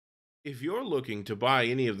If you're looking to buy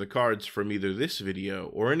any of the cards from either this video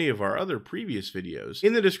or any of our other previous videos,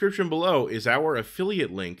 in the description below is our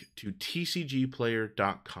affiliate link to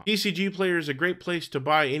tcgplayer.com. TCG Player is a great place to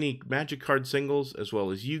buy any Magic card singles, as well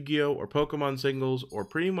as Yu-Gi-Oh! Or Pokemon singles, or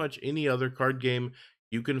pretty much any other card game.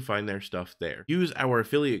 You can find their stuff there. Use our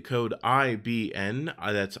affiliate code IBN,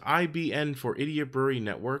 that's IBN for Idiot Brewery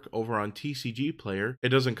Network, over on TCG Player. It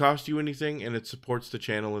doesn't cost you anything, and it supports the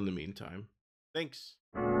channel in the meantime. Thanks.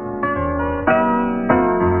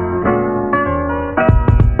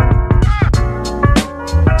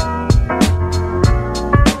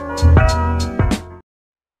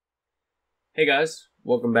 Hey guys,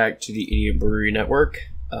 welcome back to the Idiot Brewery Network.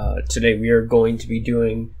 Today we are going to be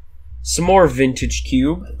doing some more Vintage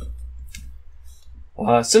Cube.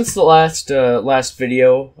 Since the last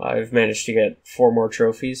video, I've managed to get 4 more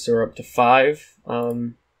trophies, so we're up to 5.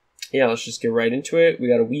 Yeah, let's just get right into it. We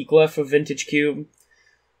got a week left of Vintage Cube. I'm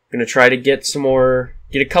gonna try to get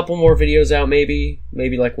a couple more videos out, maybe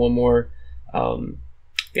like one more.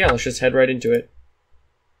 Yeah, let's just head right into it.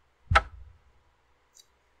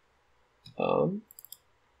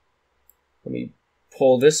 Let me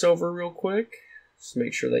pull this over real quick, just to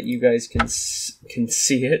make sure that you guys can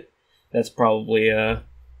see it. That's probably a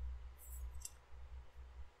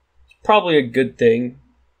good thing.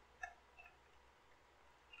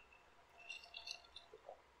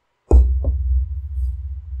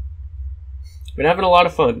 Been having a lot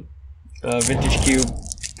of fun. Vintage Cube,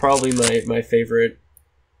 probably my favorite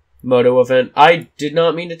Moto event. I did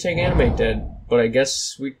not mean to take Animate Dead, but I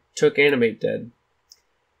guess we took Animate Dead.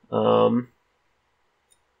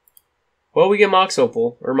 Well, we get Mox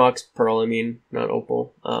Opal, or Mox Pearl, I mean, not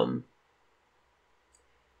Opal.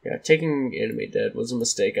 Yeah, taking Animate Dead was a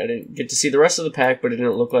mistake. I didn't get to see the rest of the pack, but it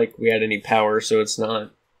didn't look like we had any power, so it's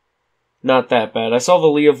not that bad. I saw the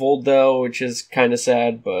Leovold, though, which is kind of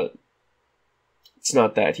sad, but it's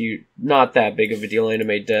not that huge, not that big of a deal.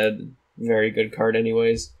 Animate Dead, very good card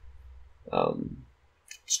anyways.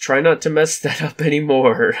 Let's try not to mess that up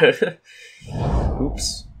anymore.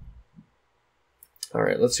 Oops.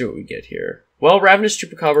 Alright, let's see what we get here. Well, Ravenous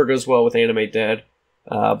Chupacabra goes well with Animate Dead.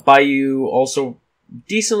 Bayou also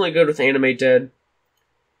decently good with Animate Dead.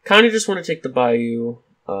 Kind of just want to take the Bayou.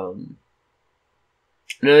 None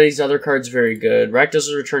of these other cards very good.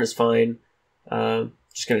 Rakdos's Return is fine.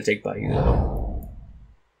 Just going to take Bayou though.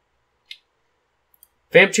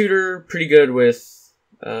 Vamp Tutor, pretty good with...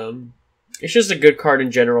 it's just a good card in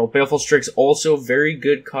general. Baleful Strix, also very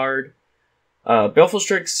good card. Baleful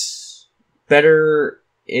Strix... better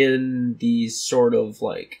in the sort of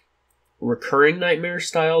like recurring nightmare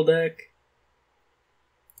style deck,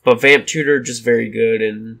 but Vamp Tutor just very good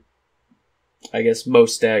in I guess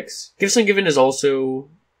most decks. Gifts Ungiven is also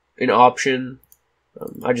an option.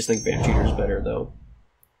 I just think Vamp Tutor is better though.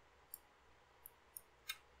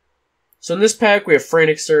 So in this pack we have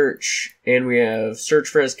Frantic Search and we have Search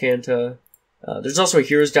for Azcanta. There's also a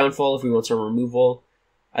Hero's Downfall if we want some removal.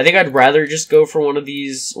 I think I'd rather just go for one of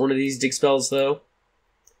these dig spells though.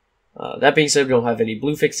 That being said, we don't have any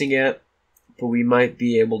blue fixing yet, but we might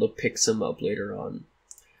be able to pick some up later on.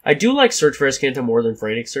 I do like Search for Azcanta more than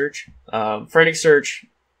Frantic Search. Frantic Search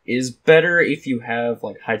is better if you have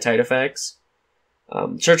like high tide effects.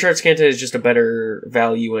 Search for Azcanta is just a better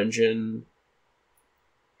value engine.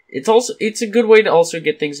 It's a good way to also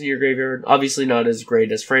get things in your graveyard. Obviously not as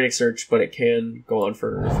great as Frantic Search, but it can go on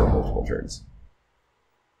for multiple turns.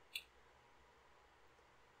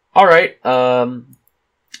 Alright,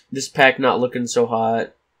 this pack not looking so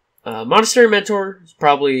hot. Monastery Mentor is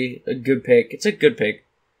probably a good pick. It's a good pick.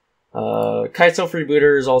 Kitesail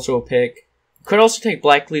Freebooter is also a pick. Could also take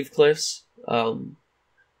Blackleaf Cliffs,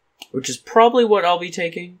 which is probably what I'll be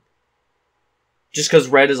taking. Just because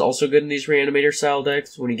red is also good in these Reanimator style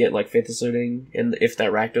decks when you get like Faithless Looting and if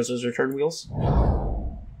that Rakdos' Return Wheels.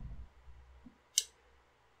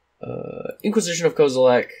 Inquisition of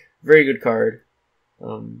Kozilek, very good card.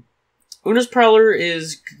 Una's Prowler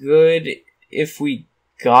is good if we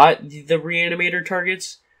got the Reanimator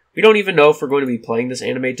targets. We don't even know if we're going to be playing this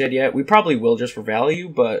Animate Dead yet. We probably will just for value,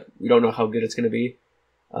 but we don't know how good it's going to be.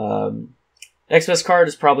 Next best card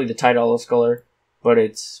is probably the Tidal Sculler, but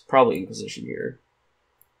it's probably Inquisition here.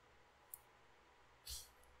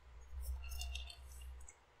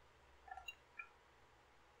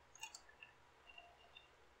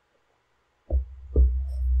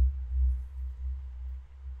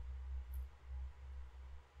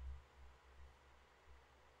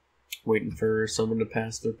 Waiting for someone to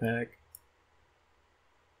pass their pack.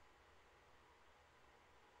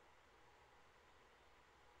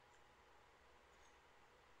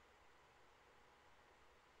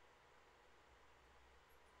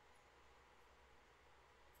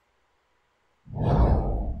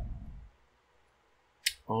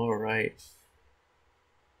 Alright.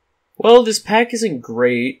 Well, this pack isn't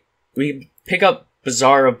great. We pick up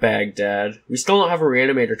Bazaar of Baghdad. We still don't have a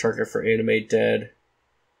reanimator target for Animate Dead.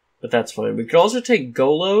 But that's fine. We could also take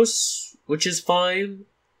Golos, which is fine.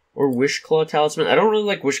 Or Wishclaw Talisman. I don't really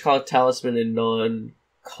like Wishclaw Talisman in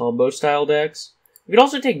non-combo style decks. We could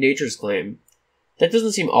also take Nature's Claim. That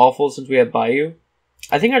doesn't seem awful since we have Bayou.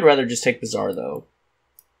 I think I'd rather just take Bazaar, though.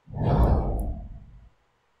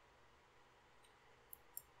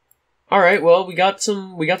 Alright, well, we got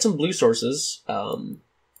some blue sources.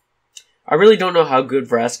 I really don't know how good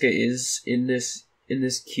Vraska is in this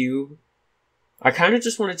queue. I kind of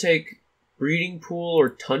just want to take Breeding Pool or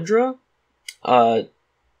Tundra.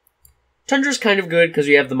 Tundra's kind of good because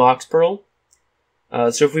we have the Mox Pearl.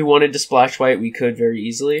 So if we wanted to splash white, we could very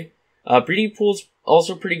easily. Breeding Pool's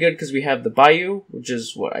also pretty good because we have the Bayou, which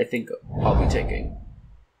is what I think I'll be taking.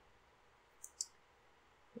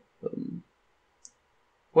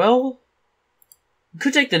 Well, we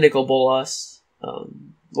could take the Nicol Bolas.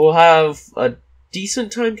 We'll have a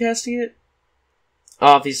decent time casting it.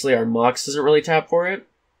 Obviously, our Mox doesn't really tap for it.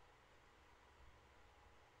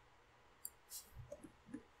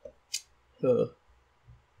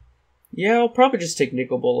 Yeah, I'll probably just take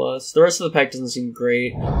Nicol Bolas. The rest of the pack doesn't seem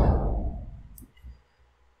great.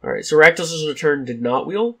 Alright, so Rakdos' Return did not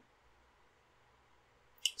wheel.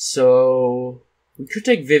 So we could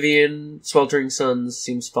take Vivian. Sweltering Suns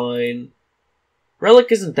seems fine.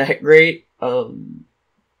 Relic isn't that great.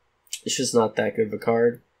 It's just not that good of a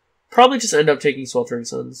card. Probably just end up taking Sweltering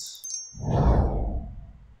Suns.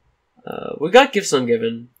 We got Gifts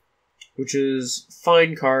Ungiven, which is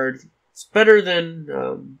fine card. It's better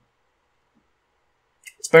than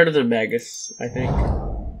Magus, I think.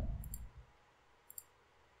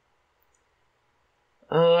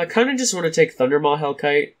 I kind of just want to take Thundermaw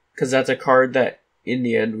Hellkite, because that's a card that, in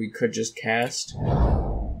the end, we could just cast.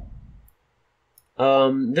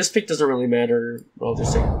 This pick doesn't really matter. I'll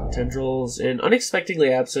just take Tendrils. And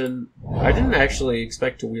Unexpectedly Absent, I didn't actually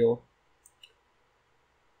expect to wheel.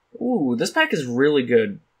 Ooh, this pack is really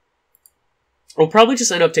good. We'll probably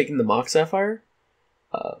just end up taking the Mox Sapphire.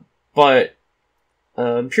 But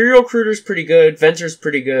Imperial Recruiter's pretty good. Venser's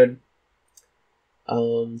pretty good.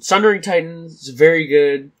 Sundering Titan's very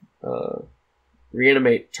good.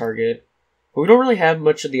 Reanimate target. But we don't really have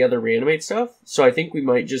much of the other reanimate stuff, so I think we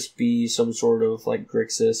might just be some sort of, like,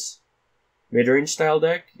 Grixis mid-range style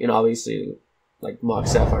deck. And obviously, like,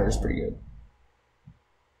 Mox Sapphire is pretty good.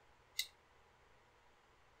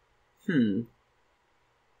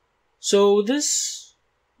 So this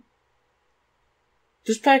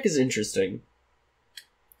pack is interesting.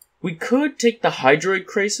 We could take the Hydroid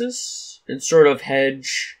Crisis and sort of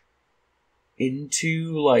hedge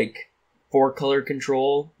into, like, 4-color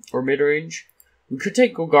control or mid-range. We could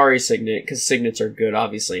take Golgari Signet, because Signets are good,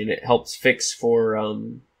 obviously, and it helps fix for,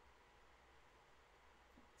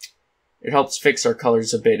 it helps fix our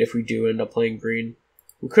colors a bit if we do end up playing green.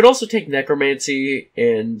 We could also take Necromancy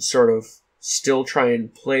and sort of still try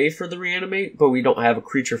and play for the Reanimate, but we don't have a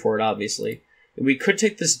creature for it, obviously. And we could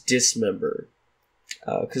take this Dismember,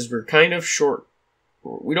 because we're kind of short.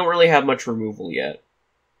 We don't really have much removal yet.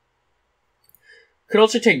 Could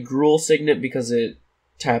also take Gruul Signet because it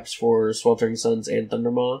taps for Sweltering Suns and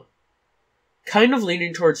Thundermaw. Kind of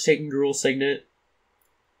leaning towards taking Gruul Signet.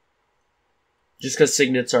 Just because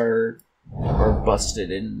Signets are busted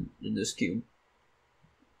in this cube.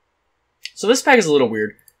 So this pack is a little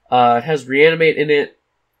weird. It has Reanimate in it.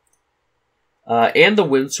 And the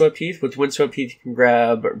Windswept Heath. With Windswept Heath you can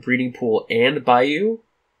grab Breeding Pool and Bayou.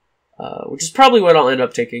 Which is probably what I'll end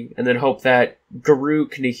up taking. And then hope that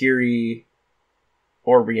Garruk, Nahiri,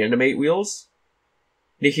 or Reanimate wheels.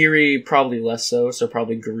 Nahiri probably less so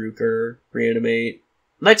probably Garruk or Reanimate.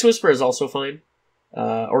 Night's Whisper is also fine.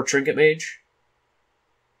 Or Trinket Mage.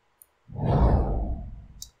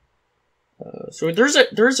 So there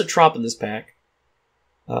is a Trop in this pack.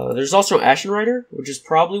 There's also Ashen Rider, which is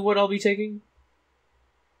probably what I'll be taking.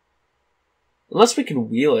 Unless we can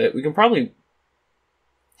wheel it, we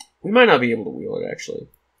might not be able to wheel it, actually.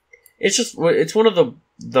 It's one of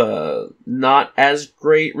the not as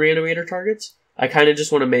great Reanimator targets. I kind of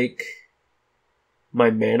just want to make my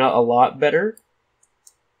mana a lot better.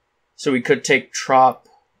 So we could take Trop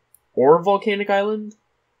or Volcanic Island.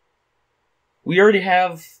 We already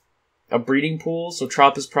have a Breeding Pool, so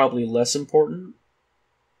Trop is probably less important.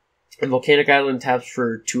 And Volcanic Island taps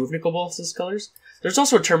for 2 of Nicol Bolas' colors. There's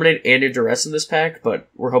also a Terminate and a Duress in this pack, but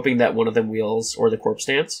we're hoping that one of them wheels or the Corpse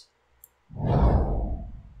Dance.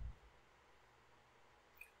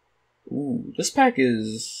 Ooh, this pack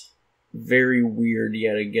is very weird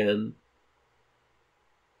yet again.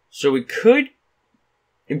 So we could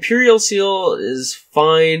Imperial Seal is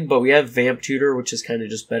fine, but we have Vamp Tutor, which is kind of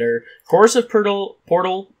just better. Corrosive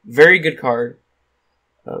Portal, very good card.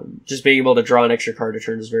 Just being able to draw an extra card a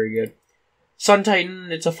turn is very good. Sun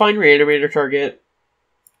Titan, it's a fine reanimator target.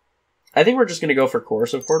 I think we're just going to go for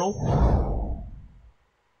Corrosive Portal.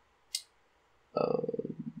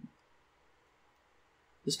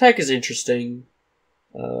 This pack is interesting.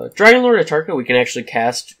 Dragon Lord Atarka we can actually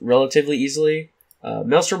cast relatively easily.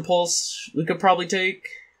 Maelstrom Pulse we could probably take,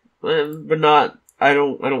 but not. I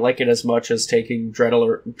don't like it as much as taking Dragon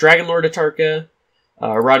Lord Atarka,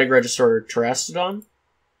 Erotic Register, Terastodon.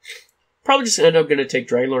 Probably just end up going to take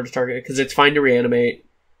Dragon Lord Atarka because it's fine to reanimate,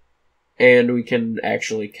 and we can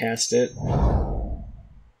actually cast it.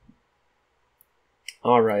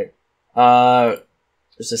 All right.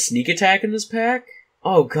 There's a sneak attack in this pack.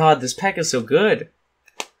 Oh god, this pack is so good.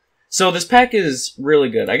 So this pack is really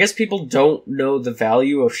good. I guess people don't know the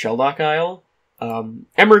value of Sheldock Isle.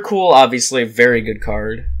 Emrakul, obviously a very good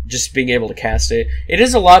card. Just being able to cast it. It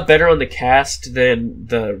is a lot better on the cast than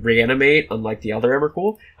the reanimate, unlike the other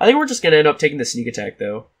Emrakul. I think we're just going to end up taking the sneak attack,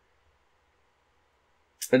 though.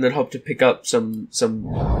 And then hope to pick up some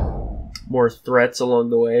more threats along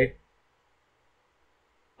the way.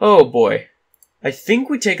 Oh boy. I think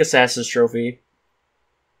we take Assassin's Trophy.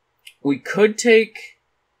 We could take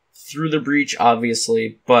Through the Breach,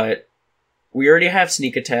 obviously, but we already have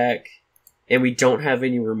Sneak Attack, and we don't have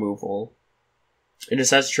any removal. And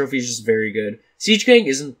Assassin's Trophy is just very good. Siege Gang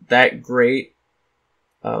isn't that great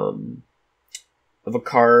of a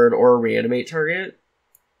card or a reanimate target.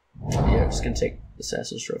 Yeah, I'm just gonna take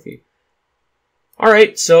Assassin's Trophy.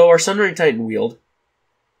 Alright, so our Sunring Titan wield,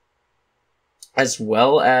 as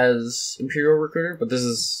well as Imperial Recruiter, but this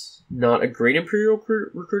is not a great Imperial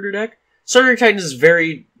Recruiter deck. Sunring Titan is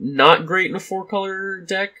very not great in a 4-color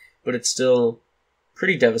deck, but it's still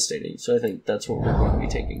pretty devastating, so I think that's what we're going to be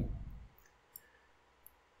taking.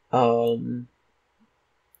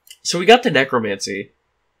 So we got the Necromancy,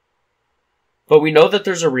 but we know that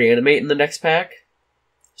there's a Reanimate in the next pack,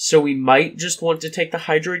 so we might just want to take the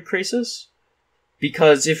Hydroid Krasis,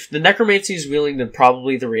 because if the Necromancy is wheeling, then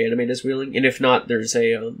probably the Reanimate is wheeling, and if not, there's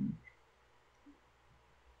a,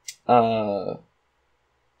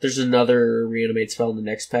 there's another Reanimate spell in the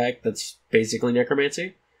next pack that's basically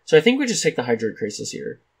Necromancy. So I think we just take the Hydroid Krasis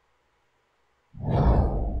here.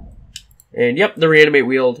 And yep, the Reanimate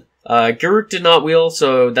wheeled. Garruk did not wheel,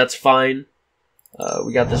 so that's fine.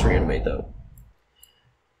 We got this Reanimate, though.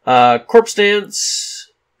 Corpse Dance.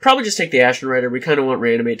 Probably just take the Ashen Rider. We kind of want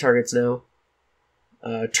Reanimate targets now.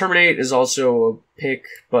 Terminate is also a pick,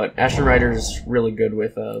 but Ashen Rider is really good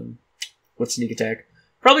with Sneak Attack.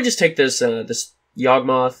 Probably just take this this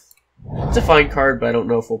Yawgmoth. It's a fine card, but I don't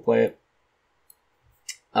know if we'll play it.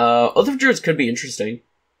 Oath of Druids could be interesting.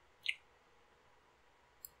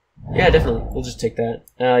 Yeah, definitely. We'll just take that.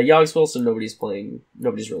 Yogg-Spill, so nobody's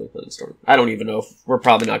really playing Storm. I don't even know if we're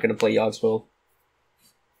probably not going to play Yogg-Spill.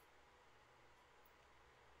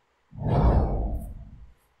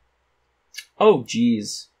 Oh,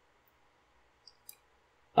 jeez.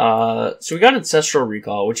 So we got Ancestral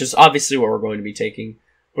Recall, which is obviously what we're going to be taking.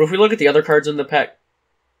 But if we look at the other cards in the pack...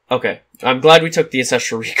 Okay, I'm glad we took the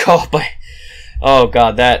Ancestral Recall, but... Oh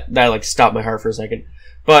god, that like stopped my heart for a second.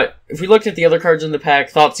 But if we looked at the other cards in the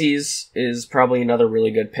pack, Thoughtseize is probably another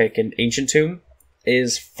really good pick, and Ancient Tomb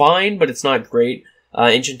is fine, but it's not great.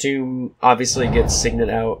 Ancient Tomb obviously gets Signet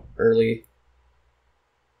out early.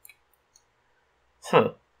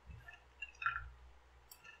 Huh.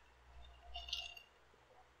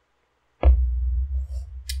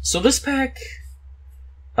 So this pack,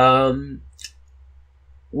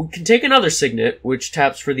 we can take another Signet, which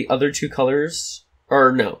taps for the other two colors.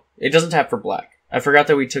 Or no, it doesn't tap for black. I forgot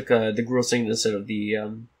that we took the Gruul Signet instead of the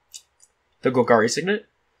Golgari Signet.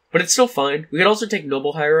 But it's still fine. We could also take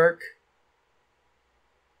Noble Hierarch.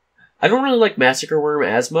 I don't really like Massacre Worm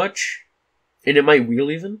as much, and it might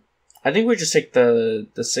wheel even. I think we just take the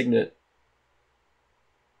Signet.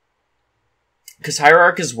 Because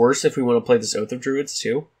Hierarch is worse if we want to play this Oath of Druids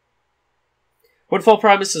too. Woodfall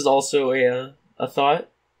Promise is also a thought.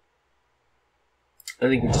 I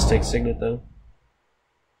think we just take Signet though.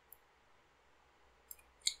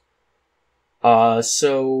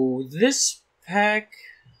 So this pack,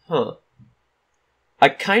 I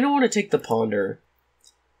kind of want to take the Ponder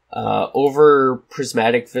over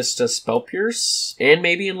Prismatic Vista Spell Pierce and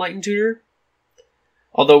maybe Enlightened Tutor.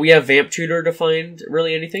 Although we have Vamp Tutor to find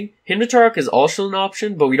really anything. Hymnotarok is also an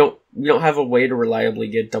option, but we don't have a way to reliably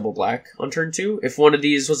get double black on turn 2. If one of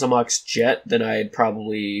these was a Mox Jet, then I'd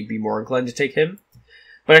probably be more inclined to take him.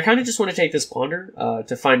 But I kind of just want to take this Ponder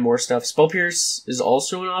to find more stuff. Spell Pierce is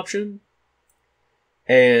also an option.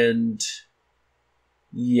 And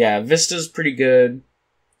yeah, Vista's pretty good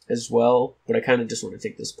as well, but I kind of just want to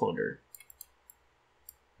take this Ponder.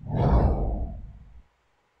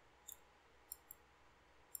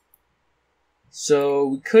 So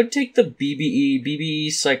we could take the BBE.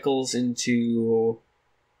 BBE cycles into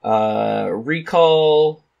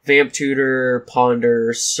Recall, Vamp Tutor,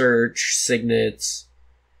 Ponder, Search, Signets,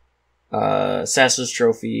 Assassin's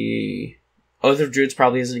Trophy. Oath of Druids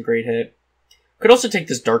probably isn't a great hit. Could also take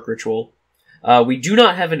this Dark Ritual. We do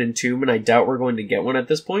not have an Entomb, and I doubt we're going to get one at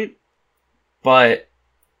this point. But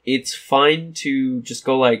it's fine to just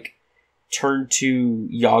go like turn 2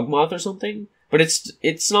 Yawgmoth or something. But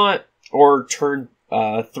it's not, or turn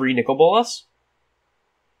 3 Nicol Bolas.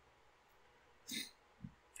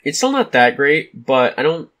 It's still not that great, but I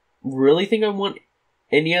don't really think I want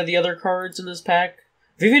any of the other cards in this pack.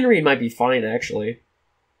 Vivian Reed might be fine, actually.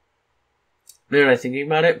 Now that I'm thinking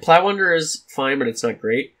about it, Plowonder is fine, but it's not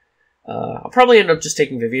great. I'll probably end up just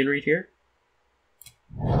taking Vivian Reed here.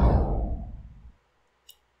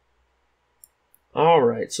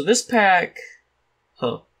 Alright, so this pack...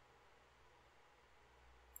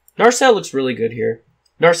 Narset looks really good here.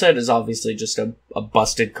 Narset is obviously just a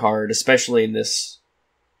busted card, especially in this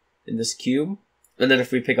cube. And then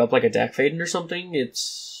if we pick up like a Dak Faden or something,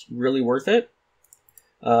 it's really worth it.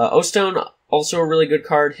 O-Stone, also a really good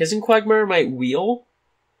card. His and Quagmire might wheel,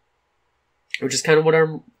 which is kind of what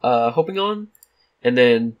I'm hoping on. And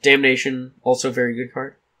then Damnation, also a very good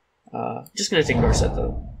card. Just going to take Narset,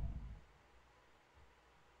 though.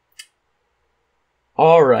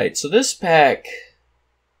 Alright, so this pack...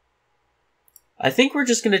 I think we're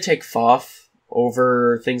just going to take Foff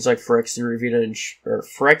over things like Phyrexian Arena and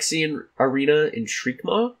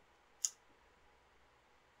Shriekmaw.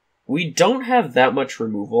 We don't have that much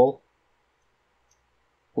removal,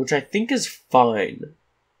 which I think is fine,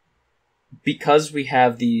 because we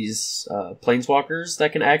have these Planeswalkers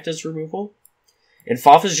that can act as removal. And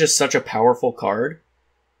Foff is just such a powerful card.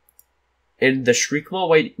 And the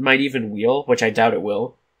Shriekmaw might even wheel, which I doubt it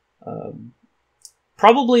will.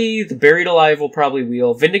 Probably the Buried Alive will probably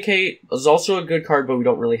wheel. Vindicate is also a good card, but we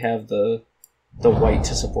don't really have the white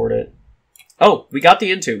to support it. Oh, we got the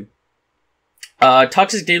Entomb.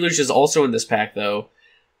 Toxic Deluge is also in this pack, though,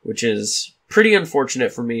 which is pretty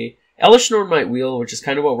unfortunate for me. Elishnorn might wheel, which is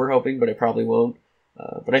kind of what we're hoping, but it probably won't.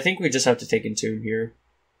 But I think we just have to take Entomb here.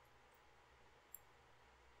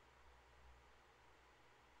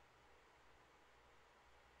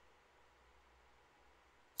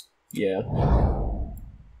 Yeah.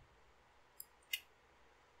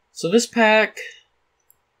 So this pack,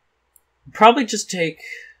 probably just take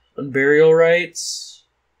Unburial Rites,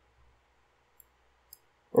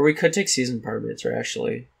 or we could take Seasoned Pyromancer,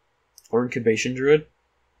 actually, or Incubation Druid.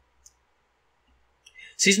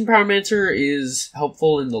 Seasoned Pyromancer is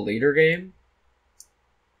helpful in the later game.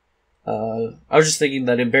 I was just thinking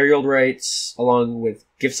that in Burial Rites, along with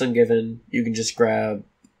Gifts Ungiven, you can just grab,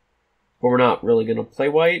 but we're not really going to play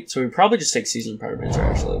white, so we probably just take Seasoned Pyromancer,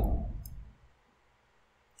 actually.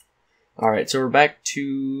 Alright, so we're back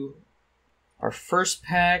to our first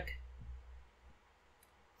pack.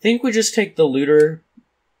 I think we just take the Looter.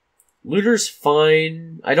 Looter's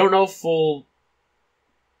fine. I don't know if we'll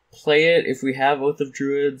play it if we have Oath of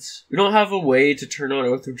Druids. We don't have a way to turn on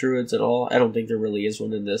Oath of Druids at all. I don't think there really is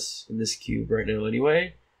one in this cube right now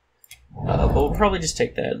anyway. But we'll probably just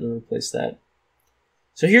take that and replace that.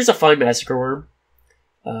 So here's a fine Massacre Worm.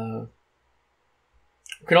 We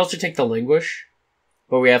could also take the Languish.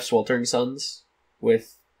 But we have Sweltering Suns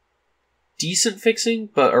with decent fixing,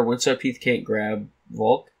 but our Windswept Heath can't grab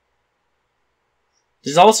Volk.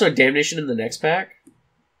 There's also a Damnation in the next pack.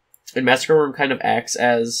 And Massacre Worm kind of acts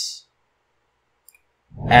as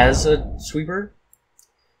a sweeper.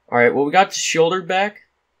 Alright, well we got Shouldered back.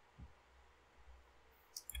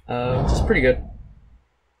 Which is pretty good.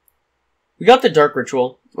 We got the Dark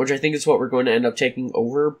Ritual, which I think is what we're going to end up taking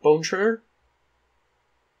over Bone Shredder.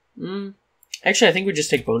 Actually, I think we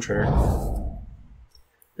just take Bone Shredder.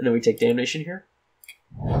 And then we take Damnation here.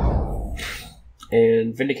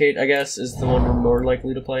 And Vindicate, I guess, is the one we're more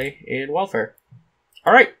likely to play. And Wildfire.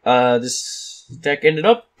 Alright, this deck ended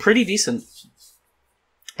up pretty decent.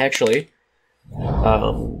 Actually.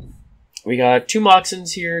 We got 2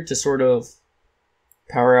 Moxens here to sort of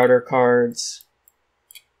power out our cards.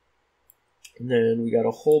 And then we got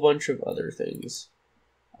a whole bunch of other things.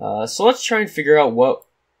 So let's try and figure out what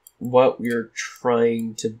we're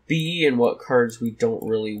trying to be and what cards we don't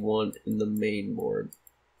really want in the main board.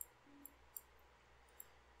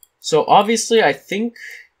 So obviously I think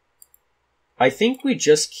we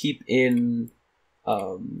just keep in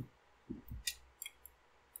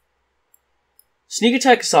Sneak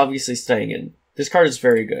Attack is obviously staying in. This card is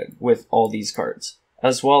very good with all these cards.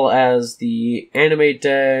 As well as the Animate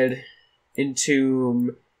Dead,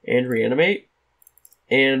 Entomb, and Reanimate,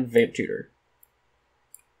 and Vamp Tutor.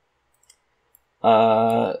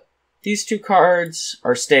 These two cards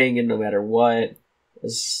are staying in no matter what,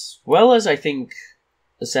 as well as I think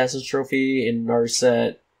Assassin's Trophy in our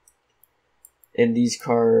set, and these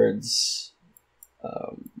cards,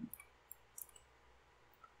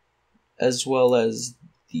 as well as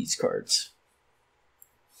these cards.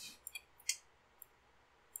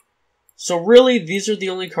 So really, these are the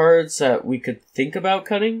only cards that we could think about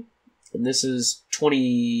cutting, and this is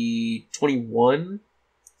 2021.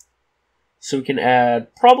 So we can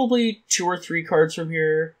add probably 2 or 3 cards from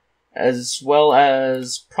here, as well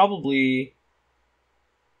as probably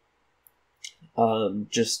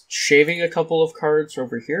just shaving a couple of cards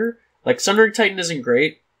over here. Like Sundering Titan isn't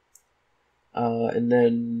great. And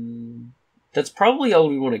then that's probably all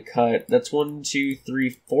we want to cut. That's 1, 2, 3,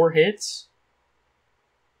 4 hits.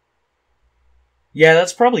 Yeah,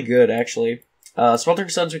 that's probably good, actually. Smeltering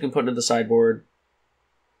Suns we can put into the sideboard.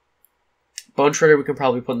 Bone Shredder we can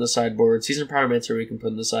probably put in the sideboard. Seasoned Pyromancer we can put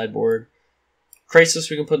in the sideboard. Crisis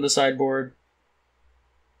we can put in the sideboard.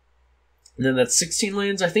 And then that's 16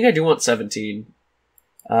 lands. I think I do want 17.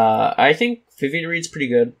 I think Vivian Reed's pretty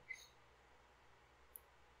good.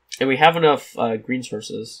 And we have enough green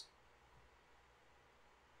sources.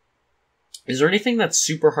 Is there anything that's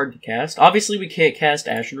super hard to cast? Obviously we can't cast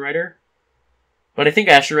Ashen Rider. But I think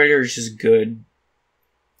Ashen Rider is just good,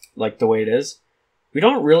 like the way it is. We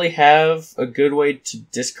don't really have a good way to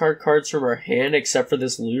discard cards from our hand except for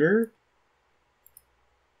this looter.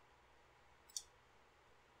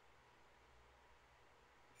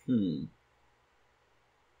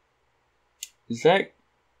 Is that...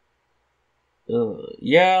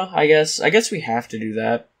 yeah, I guess we have to do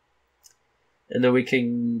that. And then we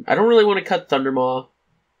can... I don't really want to cut Thundermaw.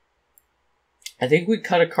 I think we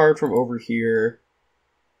cut a card from over here.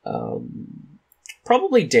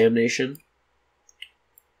 Probably Damnation.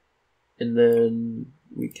 And then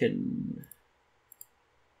we can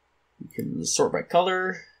sort by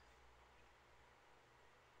color.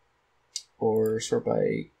 Or sort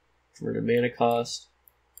by converted mana cost.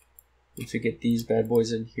 Once we get these bad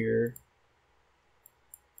boys in here.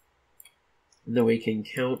 And then we can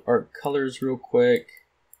count our colors real quick.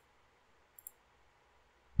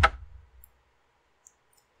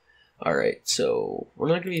 Alright, so we're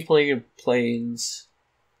not going to be playing in planes.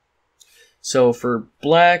 So for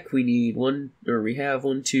black, we have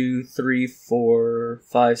 1, 2, 3, 4,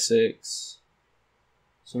 5, 6,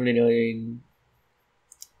 79,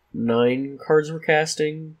 9 cards we're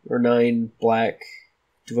casting, or 9 black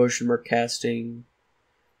devotion we're casting.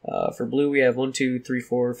 For blue, we have 1, 2, 3,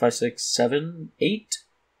 4, 5, 6, 7, 8.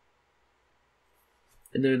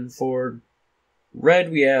 And then for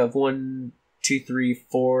red, we have 1, 2, 3,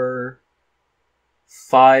 4,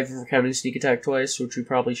 5 if we're counting Sneak Attack twice, which we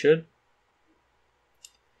probably should.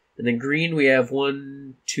 And then green, we have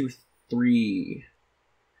 1, 2, 3.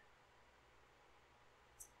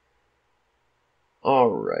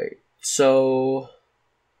 Alright, so...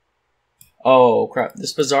 oh, crap.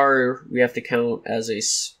 This Bazaar we have to count as a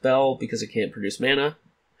spell because it can't produce mana.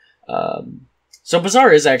 So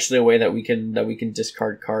Bazaar is actually a way that we can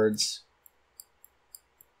discard cards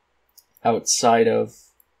outside of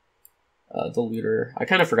the looter. I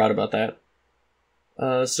kind of forgot about that.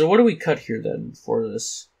 So what do we cut here then for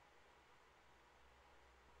this?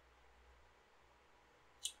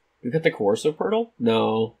 We cut the Coercive Portal?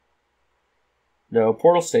 No. No,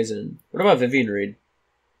 Portal stays in. What about Vivian Reed?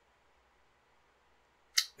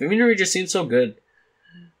 Vivian Reed just seems so good.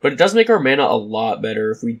 But it does make our mana a lot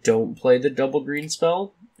better if we don't play the double green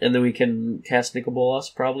spell. And then we can cast Nicol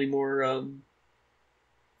Bolas probably more,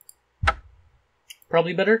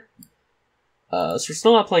 probably better. So we're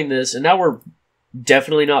still not playing this, and now we're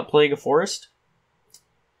definitely not playing a forest.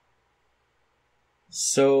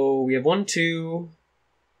 So we have 1, 2,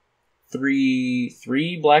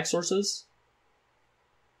 3 black sources.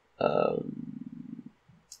 And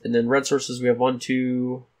then red sources we have 1,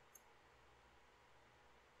 2,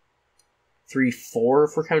 3, 4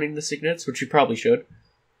 if we're counting the signets, which we probably should.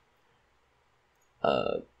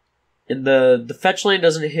 And the fetch land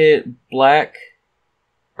doesn't hit black.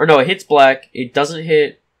 Or no, it hits black. It doesn't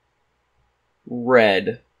hit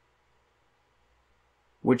red.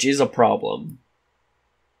 Which is a problem.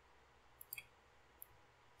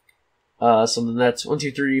 So then that's 1,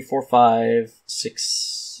 2, 3, 4, 5,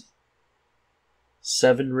 6,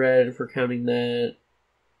 7 red if we're counting that.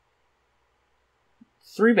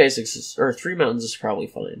 3 basics, or 3 mountains is probably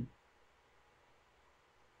fine.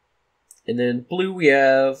 And then blue we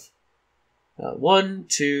have 1,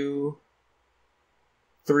 2,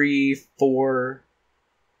 3, 4,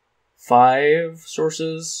 5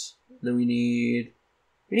 sources. And then we need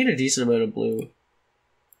a decent amount of blue.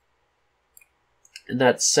 And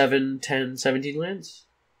that's 7, 10, 17 lands.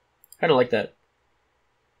 Kind of like that.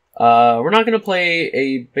 We're not going to play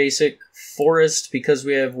a basic forest because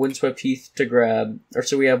we have Windswept Heath to grab. Or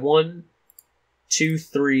so we have 1, 2,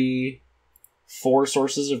 3, 4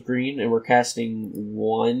 sources of green, and we're casting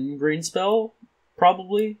 1 green spell,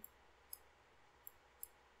 probably.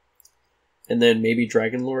 And then maybe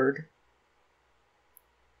Dragon Lord.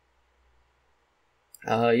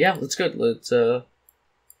 Yeah, let's go. Let's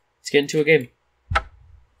get into a game.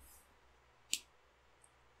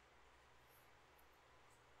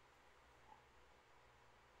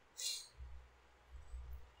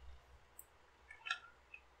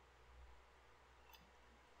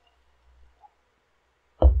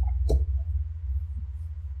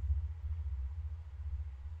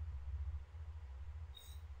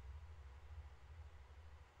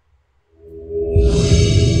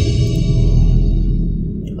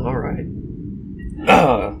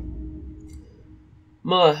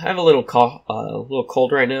 I have a little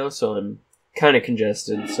cold right now, so I'm kind of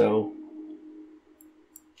congested. So,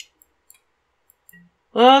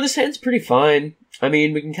 this hand's pretty fine. I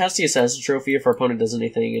mean, we can cast the Assassin Trophy if our opponent does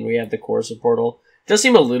anything, and we have the Corrosive Portal. It does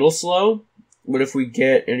seem a little slow, but if we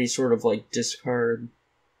get any sort of like discard,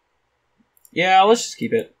 yeah, let's just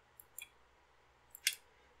keep it.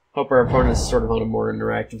 Hope our opponent is sort of on a more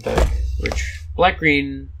interactive deck, which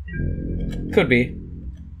black-green could be.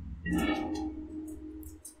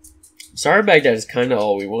 Sorry, Baghdad is kind of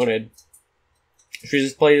all we wanted. Should we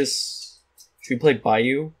just play this? Should we play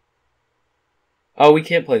Bayou? Oh, we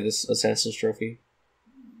can't play this Assassin's Trophy.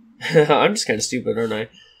 I'm just kind of stupid, aren't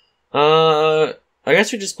I? I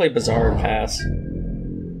guess we just play Bazaar and pass.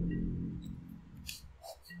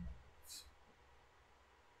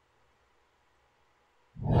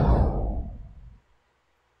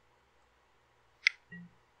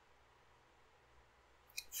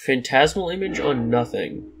 Phantasmal Image on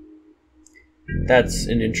nothing. That's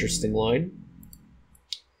an interesting line.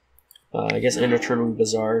 I guess end of turn with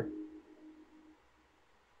Bazaar.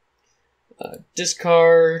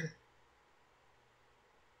 Discard.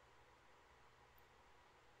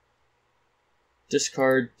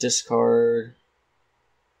 Discard.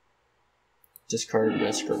 Discard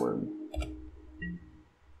Massacre Worm.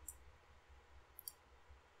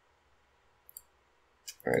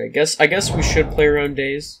 Alright, I guess we should play around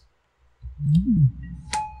days.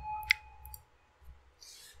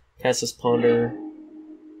 Cast this Ponder.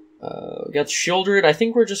 We got Shieldred. I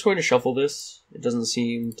think we're just going to shuffle this. It doesn't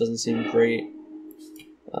seem great.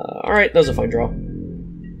 Alright, that was a fine draw.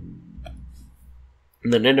 And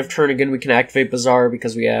then end of turn again we can activate Bazaar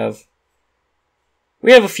because we have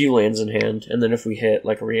a few lands in hand, and then if we hit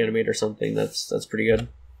like a Reanimate or something, that's pretty good.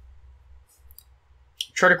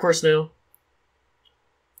 Charter Course now.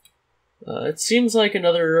 It seems like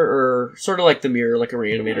another, or sort of like the Mirror, like a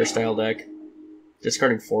Reanimator style deck.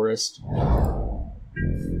 Discarding Forest.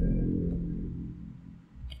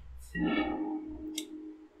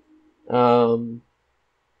 I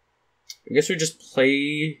guess we just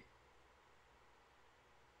play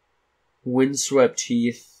Windswept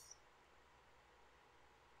Heath.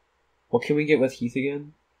 What can we get with Heath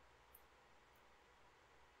again?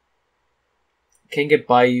 Can't get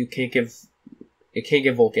Bayou, it can't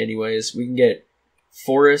get Volk anyways. We can get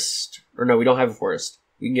Forest, or no, we don't have a Forest.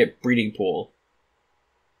 We can get Breeding Pool.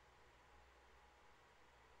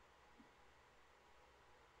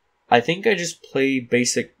 I think I just play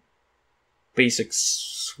basic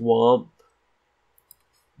Swamp.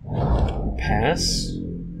 Pass.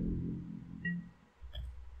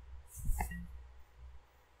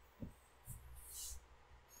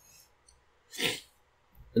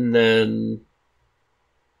 And then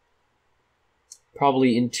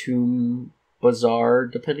probably Entomb Bazaar,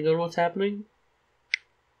 depending on what's happening.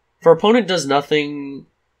 If our opponent does nothing,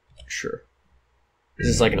 sure. Is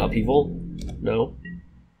this like an upheaval? No.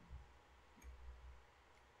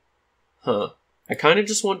 Huh. I kind of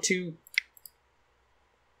just want to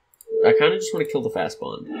kill the Fast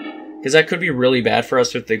Bond. Because that could be really bad for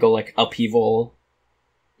us if they go like upheaval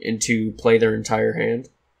into play their entire hand.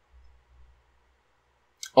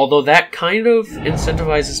 Although that kind of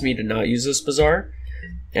incentivizes me to not use this Bazaar,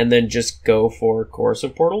 and then just go for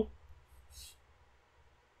Corrosive Portal.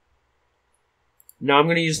 Now I'm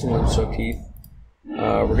going to use the Windswept Heath.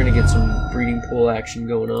 We're going to get some Breeding Pool action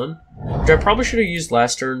going on. Which I probably should have used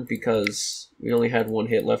last turn because we only had one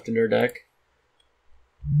hit left in our deck.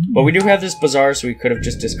 But we do have this Bazaar, so we could have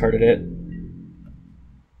just discarded it.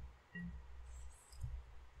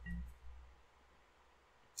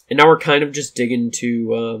 And now we're kind of just digging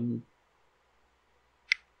to,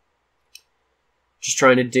 just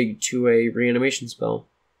trying to dig to a reanimation spell.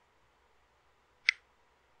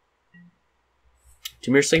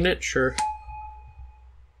 Two-Mirror Signet? Sure.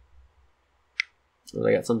 Oh,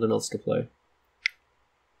 I got something else to play.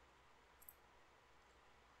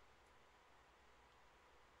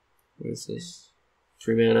 What is this?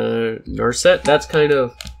 3-mana Narset? That's kind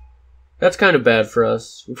of bad for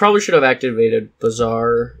us. We probably should have activated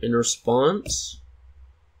Bazaar in response.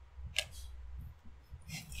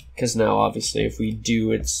 Because now, obviously, if we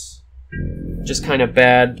do, it's just kind of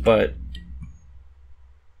bad, but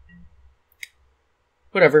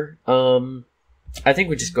whatever. I think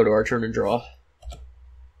we just go to our turn and draw.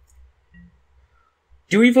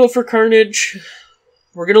 Do we vote for Carnage?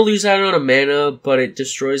 We're going to lose out on a mana, but it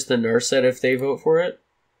destroys the Narset if they vote for it.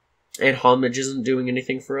 And Homage isn't doing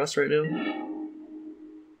anything for us right now.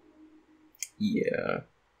 Yeah.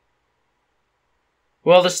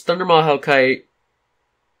 Well, this Thundermaw Hellkite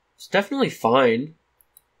is definitely fine.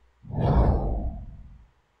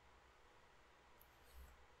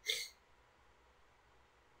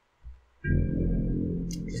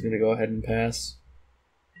 Just going to go ahead and pass.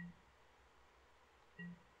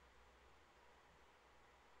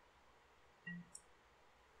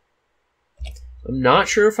 I'm not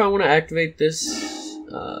sure if I want to activate this,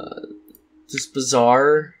 this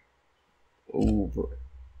Bazaar. Ooh.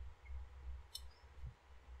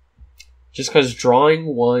 Just because drawing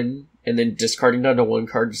one and then discarding down to one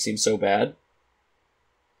card just seems so bad.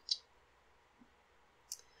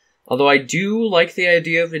 Although I do like the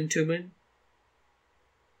idea of Entombing.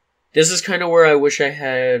 This is kind of where I wish I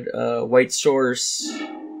had White Source,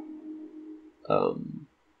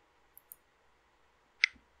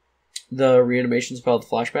 the reanimation spell, the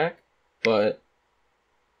flashback, but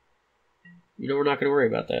you know we're not going to worry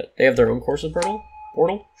about that. They have their own course of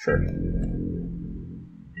portal? Sure.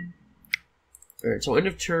 Alright, so end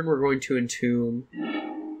of turn we're going to entomb.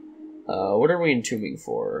 What are we entombing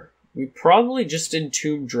for? We probably just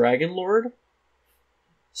entomb Dragon Lord.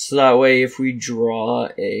 So that way if we draw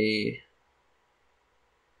a...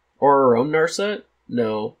 or our own Narset?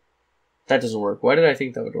 No. That doesn't work. Why did I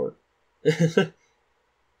think that would work?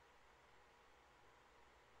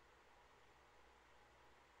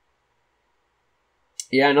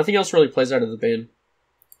 Yeah, nothing else really plays out of the bin.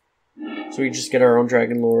 So we just get our own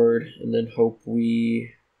Dragon Lord, and then hope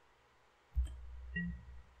we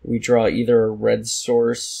draw either a red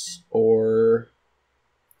source or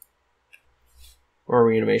a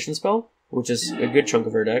reanimation spell, which is a good chunk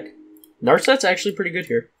of our deck. Narset's actually pretty good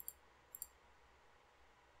here.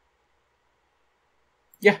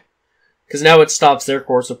 Yeah, because now it stops their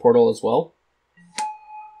course of portal as well.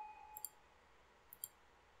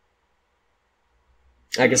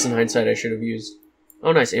 I guess in hindsight I should have used...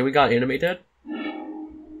 Oh, nice. And we got Animate Dead.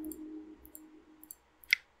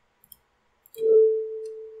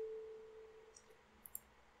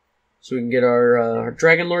 So we can get our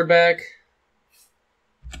Dragon Lord back.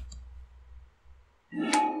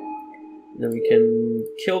 And then we can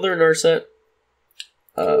kill their Narset.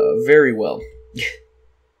 Very well.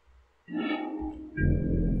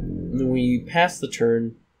 And then we pass the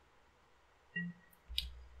turn.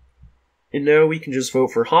 And now we can just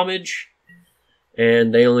vote for Homage,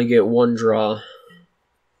 and they only get one draw.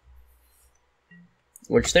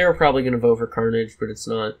 Which they were probably going to vote for Carnage, but it's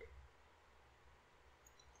not.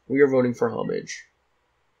 We are voting for Homage.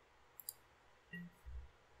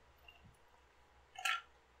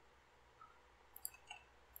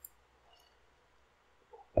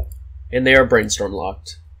 And they are Brainstorm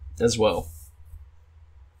locked as well.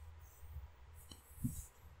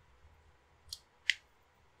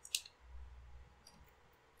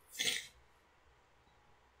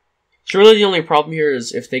 So really the only problem here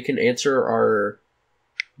is if they can answer our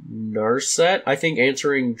Narset. I think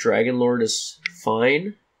answering Dragon Lord is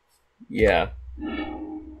fine. Yeah.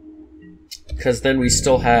 Because then we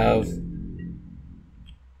still have...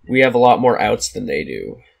 we have a lot more outs than they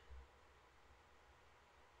do.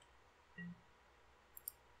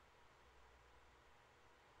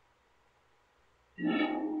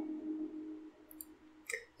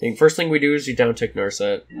 I think first thing we do is we downtick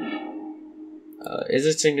Narset. Is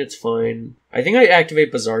it Signet's fine? I think I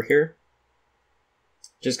activate Bazaar here.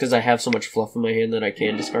 Just because I have so much fluff in my hand that I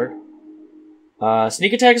can discard.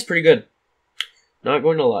 Sneak Attack is pretty good. Not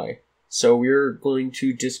going to lie. So we're going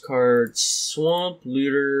to discard Swamp,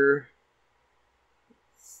 Looter,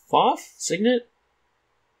 Foff? Signet?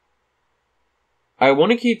 I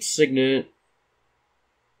want to keep Signet.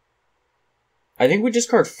 I think we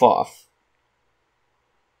discard Foff.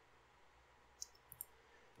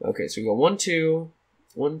 Okay, so we go 1, 2,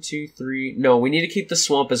 1, 2, 3. No, we need to keep the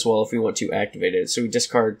Swamp as well if we want to activate it. So we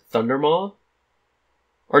discard Thundermaw.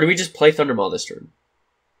 Or do we just play Thundermaw this turn?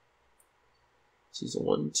 So it's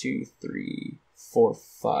 1, 2, 3, 4,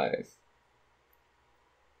 5.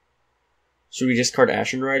 Should we discard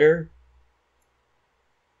Ashen Rider?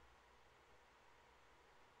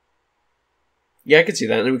 Yeah, I could see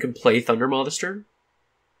that. And then we can play Thundermaw this turn.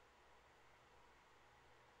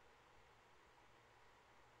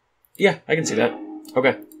 Yeah, I can see that.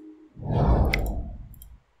 Okay.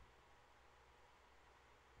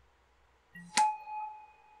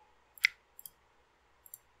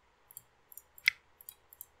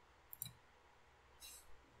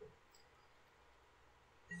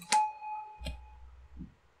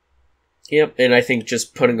 Yep, and I think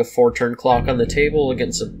just putting a 4-turn clock on the table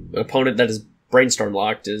against an opponent that is Brainstorm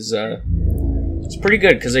locked is it's pretty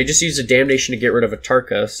good, because they just use a Damnation to get rid of a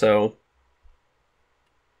Tarka, so...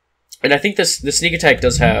 And I think the Sneak Attack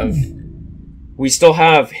does have... We still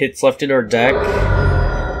have hits left in our deck.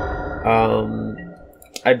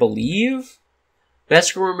 I believe...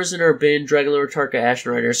 Massacre Worm is in our bin, Dragonlord, Tarka,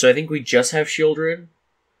 Ashen Rider, so I think we just have Shieldred.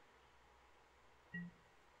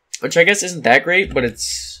 Which I guess isn't that great, but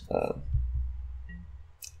it's...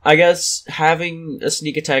 I guess having a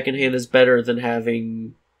Sneak Attack in hand is better than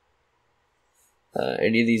having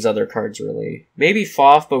any of these other cards, really. Maybe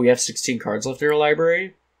Foff, but we have 16 cards left in our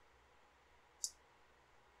library.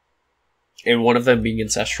 And one of them being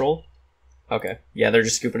Ancestral. Okay, yeah, they're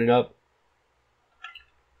just scooping it up.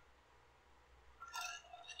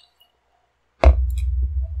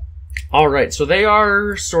 Alright, so they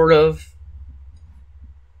are sort of...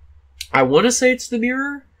 I want to say it's the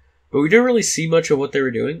mirror, but we didn't really see much of what they were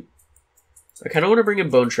doing. I kind of want to bring in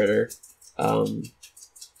Bone Shredder.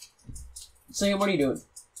 Sam, what are you doing?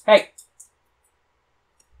 Hey!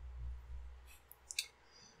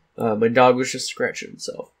 My dog was just scratching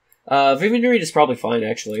himself. Vivian Reed is probably fine,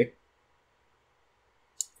 actually.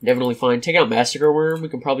 Definitely fine. Take out Massacre Worm. We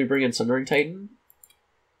can probably bring in Sundering Titan.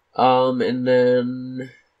 And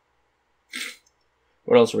then...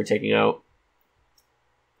 What else are we taking out?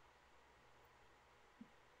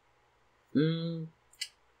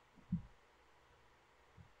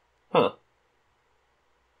 Huh.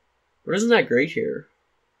 But isn't that great here?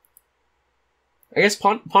 I guess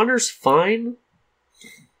Ponder's fine.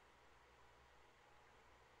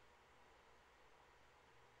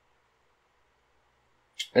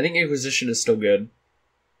 I think Inquisition is still good.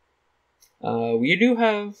 We do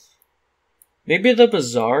have... Maybe the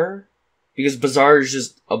Bazaar? Because Bazaar is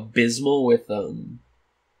just abysmal with a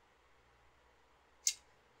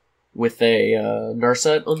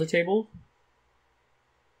Narset on the table.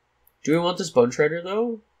 Do we want this Bone Shredder,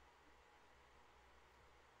 though?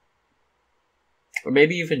 Or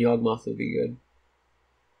maybe even Yawgmoth would be good.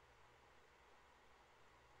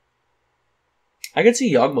 I could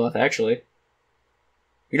see Yawgmoth, actually.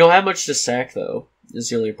 We don't have much to sack, though. Is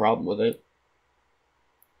the only problem with it.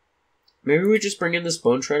 Maybe we just bring in this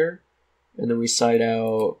Bone Shredder, and then we side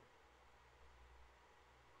out...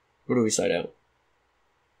 What do we side out?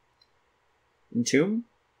 Entomb?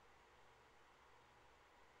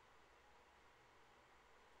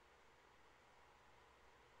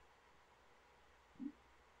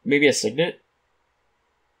 Maybe a Signet?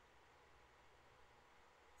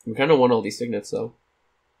 We kind of want all these Signets, though.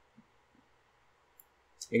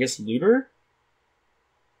 I guess Looter?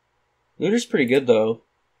 Looter's pretty good, though.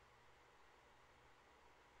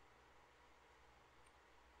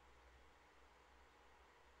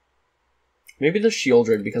 Maybe the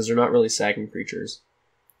Shieldred, because they're not really sacking creatures.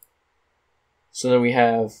 So then we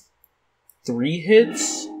have 3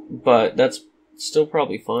 hits, but that's still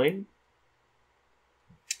probably fine.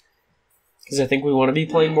 Because I think we want to be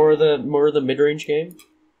playing more of the mid-range game.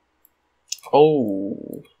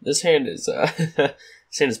 Oh, this hand is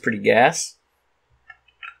this hand is pretty gas.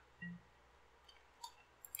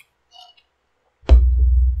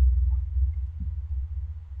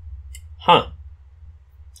 Huh.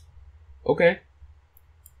 Okay.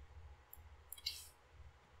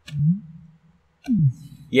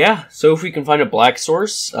 Yeah, so if we can find a black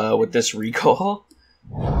source with this recall,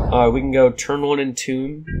 we can go turn 1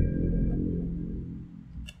 Entomb.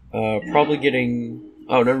 Probably getting...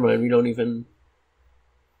 Oh, never mind. We don't even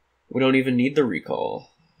need the recall.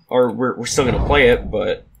 Or we're still gonna play it,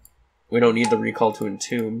 but we don't need the recall to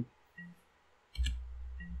Entomb.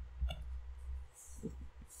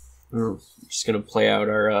 We're just gonna play out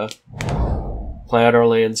our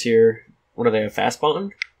lands here. What do they have? Fast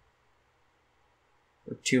Bond?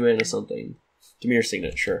 Or 2 mana something. Dimir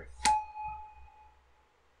Signet, sure.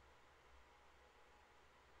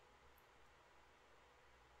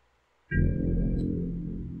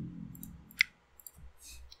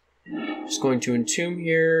 just going to Entomb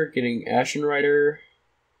here, getting Ashen Rider.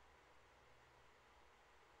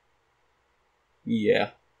 Yeah.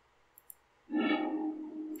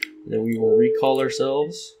 Then we will recall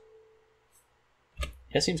ourselves.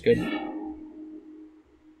 Yeah, seems good.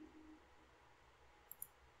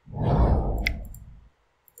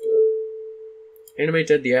 Animate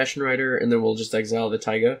Dead the Ashen Rider, and then we'll just exile the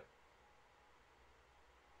Taiga.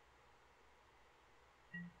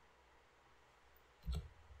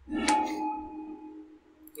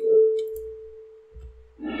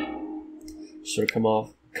 Sort of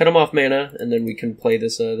cut him off mana, and then we can play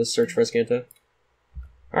this this Search for Azcanta.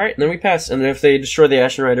 Alright, and then we pass, and then if they destroy the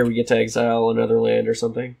Ashen Rider, we get to exile another land or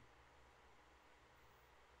something.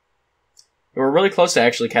 And we're really close to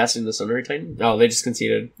actually casting the Sunray Titan. Oh, they just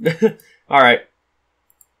conceded. Alright.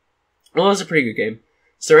 Well, that was a pretty good game.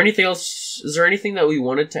 Is there anything else? Is there anything that we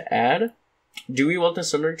wanted to add? Do we want the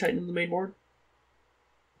Sunray Titan in the main board?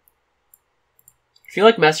 I feel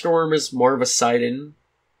like Massacre Worm is more of a side-in.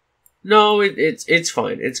 No, it's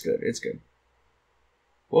fine. It's good. It's good.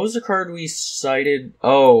 What was the card we cited?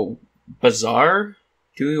 Oh, Bazaar?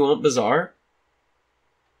 Do we want Bazaar?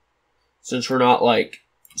 Since we're not, like,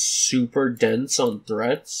 super dense on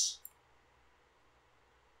threats.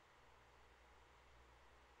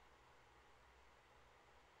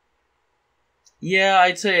 Yeah,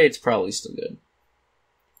 I'd say it's probably still good.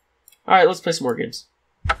 Alright, let's play some more games.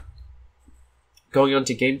 Going on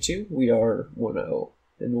to game 2, we are 1-0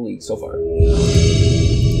 in the league so far.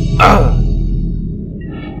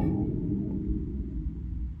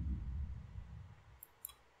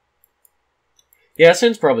 Yeah,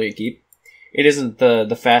 Sin's probably a keep. It isn't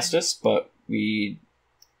the fastest, but we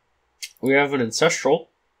have an Ancestral.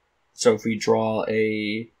 So if we draw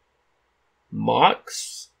a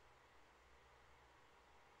Mox,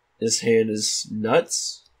 this hand is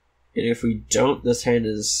nuts. And if we don't, this hand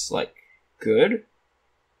is, like, good.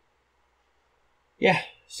 Yeah,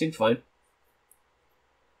 seems fine.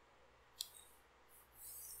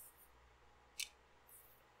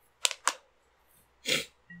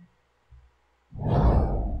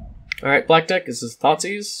 Alright, black deck, this is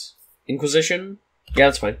Thoughtseize. Inquisition. Yeah,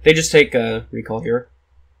 that's fine. They just take recall here.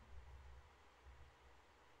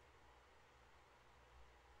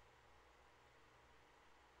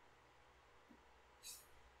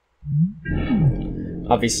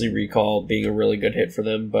 Obviously, recall being a really good hit for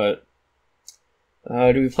them, but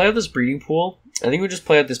do we play out this breeding pool? I think we just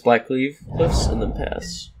play out this black cliffs and then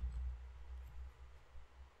pass.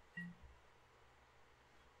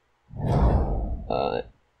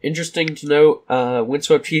 Interesting to note,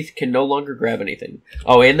 Windswept Heath can no longer grab anything.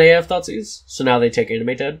 Oh, and they have Thoughtseize? So now they take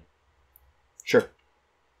Animate Dead? Sure.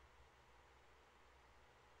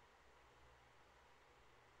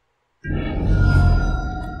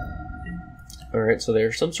 Alright, so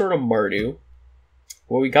there's some sort of Mardu.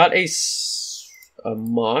 Well, we got a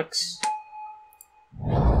Mox.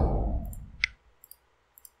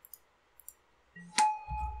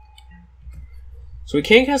 So we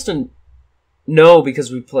can't cast a... No,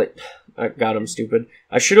 because we played... God, I'm stupid.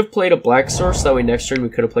 I should have played a Black Source, that way next turn we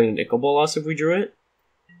could have played an Ichor Bolas if we drew it.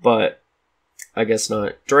 But, I guess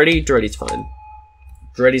not. Dreddy's fine.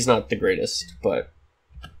 Dreddy's not the greatest, but...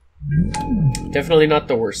 definitely not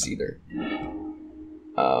the worst either.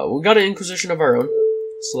 We got an Inquisition of our own,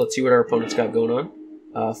 so let's see what our opponent's got going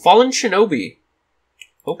on. Fallen Shinobi.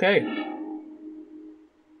 Okay.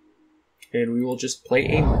 And we will just play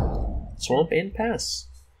a Swamp and pass.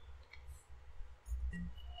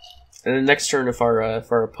 And then next turn, if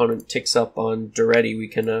our opponent ticks up on Duretti, we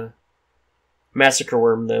can Massacre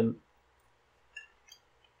Worm them.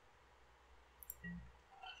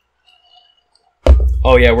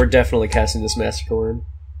 Oh yeah, we're definitely casting this Massacre Worm.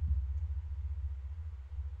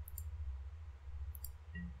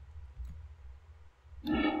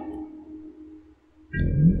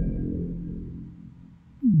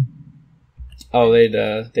 Oh, they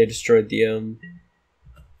destroyed the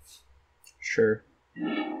Sure.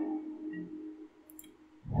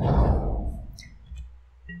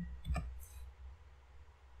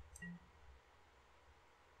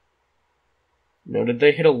 No, did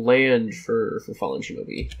they hit a land for Fallen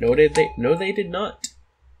Shinobi? No, did they? No, they did not.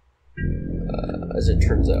 As it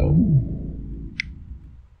turns out.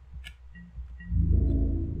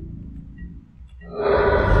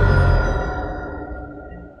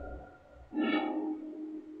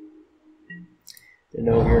 And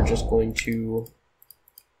now we are just going to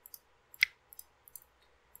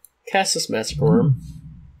cast this Massacre Worm.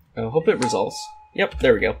 I hope it resolves. Yep,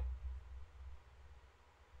 there we go.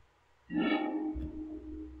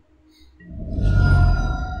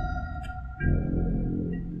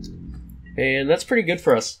 And that's pretty good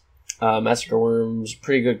for us. Massacre Worms,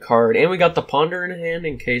 pretty good card. And we got the Ponder in hand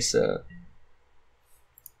in case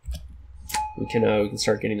we can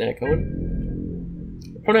start getting that going.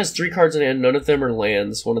 Opponent has 3 cards in hand, none of them are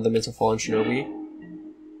lands. One of them is a Fallen Shinobi.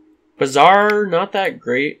 Bazaar, not that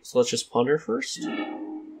great, so let's just Ponder first.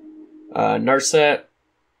 Narset.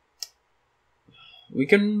 We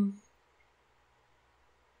can...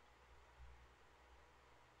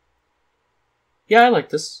 Yeah, I like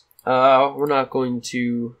this. We're not going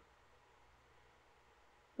to...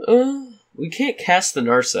 we can't cast the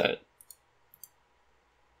Narset.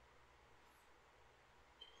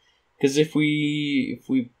 Because if we...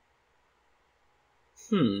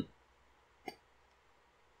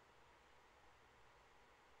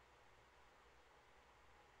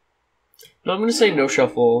 No, I'm going to say no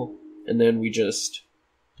shuffle, and then we just...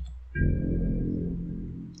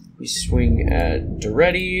 We swing at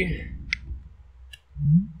Duretti.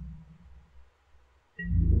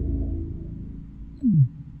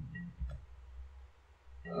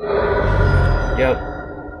 Yep.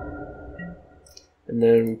 And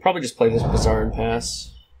then we probably just play this Bazaar and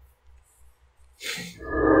pass.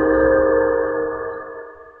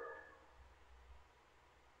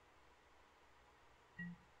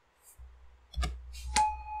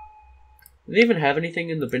 Do they even have anything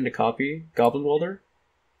in the bin to copy? Goblin Welder?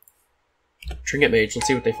 Trinket Mage, let's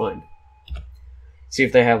see what they find. See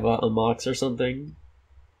if they have a Mox or something.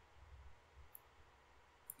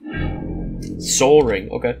 Soul Ring,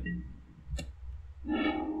 okay.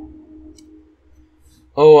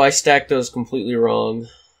 Oh, I stacked those completely wrong.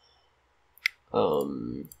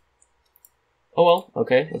 Oh well,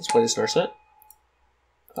 okay, let's play this Narset.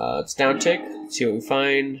 It's down tick, let's see what we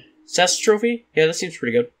find. Sass Trophy? Yeah, that seems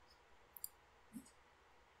pretty good.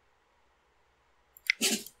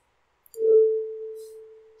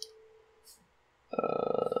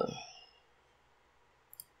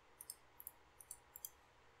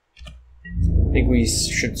 I think we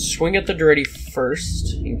should swing at the Duretti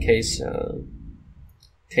first, in case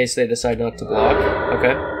they decide not to block.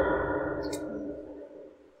 Okay.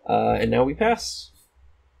 And now we pass.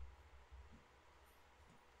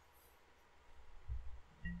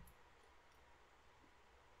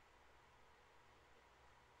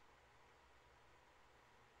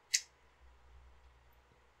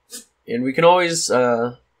 And we can always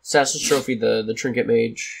Assassin's Trophy the Trinket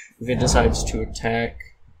Mage if it decides to attack.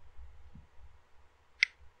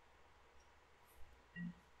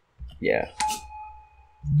 Yeah.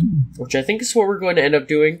 Which I think is what we're going to end up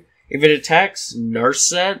doing. If it attacks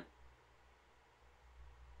Narset...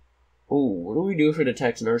 Ooh, what do we do if it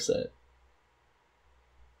attacks Narset?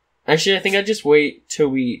 Actually, I think I'd just wait till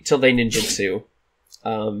they ninjutsu.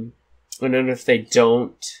 And then if they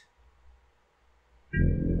don't...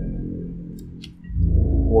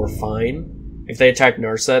 We're fine. If they attack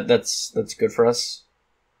Narset, that's good for us.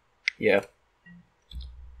 Yeah.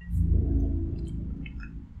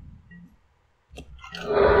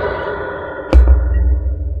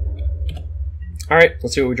 Alright,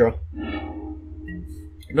 let's see what we draw.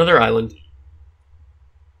 Another island.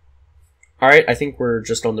 Alright, I think we're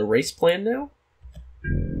just on the race plan now.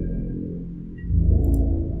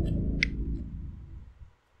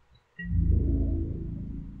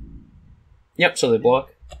 Yep, so they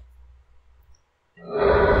block.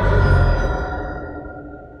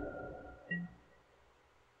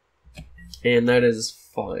 And that is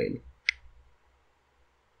fine.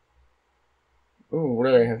 Ooh, what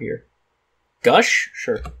do they have here? Gush?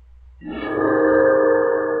 Sure.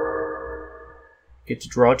 Get to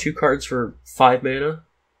draw 2 cards for 5 mana?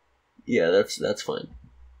 Yeah, that's fine.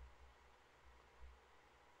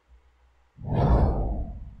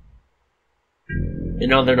 And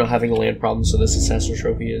now they're not having a land problem, so this Assassin's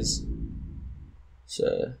Trophy is...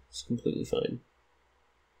 It's completely fine.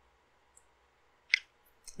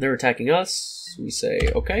 They're attacking us. We say,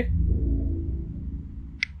 okay.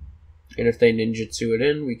 And if they ninjutsu it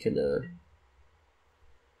in, we can,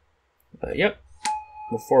 yep.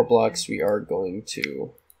 With 4 blocks, we are going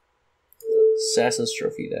to Assassin's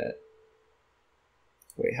Trophy that.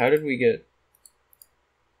 Wait, how did we get...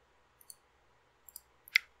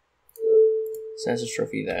 Assassin's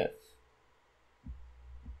Trophy that.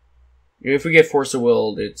 If we get Force of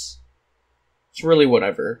Will, it's really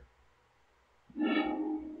whatever.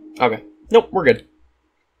 Okay. Nope, we're good.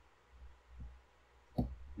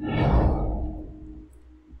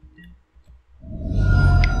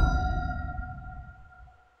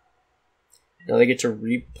 Now they get to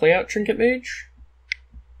replay out Trinket Mage,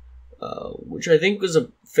 which I think was a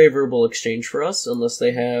favorable exchange for us, unless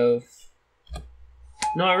they have...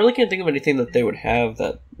 No, I really can't think of anything that they would have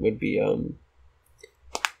that would be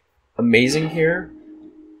amazing here.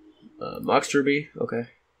 Mox Ruby, okay.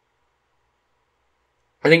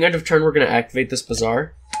 I think end of turn we're going to activate this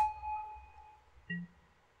Bazaar.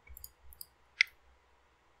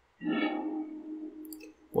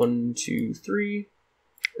 One, two, three.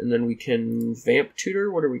 And then we can Vamp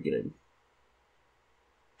Tutor. What are we getting?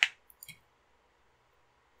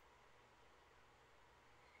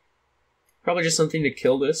 Probably just something to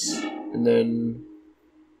kill this. And then...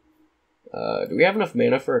 do we have enough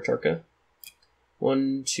mana for a Tarka?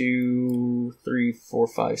 1, 2, 3, 4,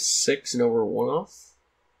 5, 6. No, we're 1 off.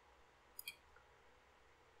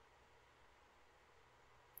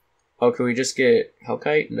 Oh, can we just get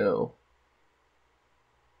Hellkite? No.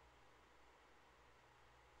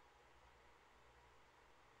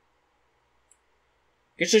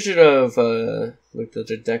 Guess I should have looked at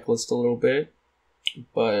the deck list a little bit,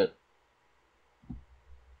 but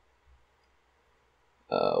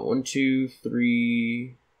 1, 2,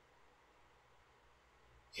 3.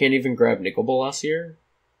 Can't even grab Nicol Bolas here.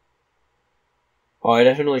 Oh, I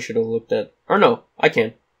definitely should have looked at. Or no, I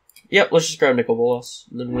can. Yep, let's just grab Nicol Bolas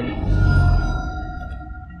and then win.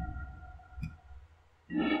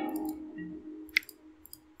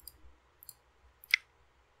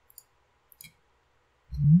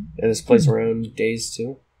 And this plays around days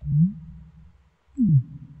too.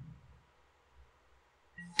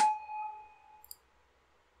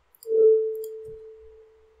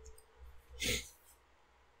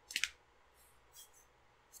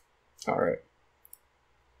 Alright.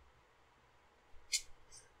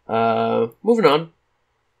 Moving on.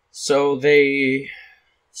 So they...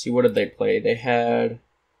 Let's see, what did they play? They had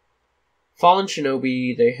Fallen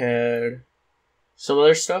Shinobi, they had some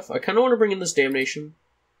other stuff. I kind of want to bring in this Damnation.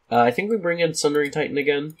 I think we bring in Sundering Titan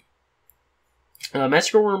again.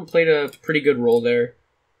 Massacre Worm played a pretty good role there.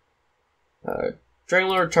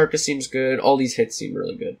 Dragonlord Tarka seems good. All these hits seem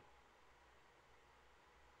really good.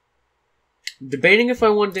 Debating if I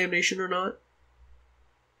want Damnation or not.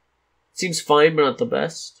 Seems fine, but not the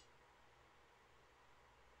best.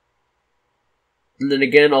 And then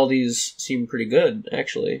again, all these seem pretty good,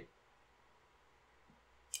 actually.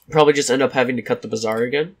 Probably just end up having to cut the Bazaar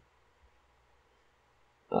again.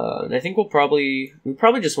 And I think we probably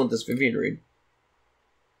just want this Vivian Reed.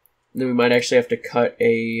 And then we might actually have to cut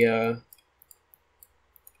a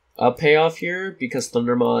payoff here, because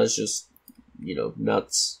Thundermaw is just, you know,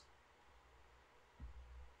 nuts.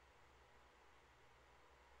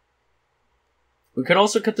 We could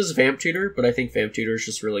also cut this Vamp Tutor, but I think Vamp Tutor is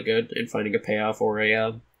just really good in finding a payoff or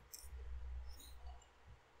a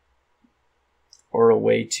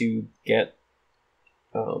way to get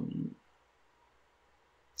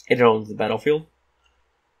it on the battlefield.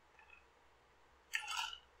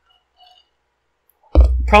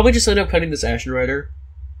 Probably just end up cutting this Ashen Rider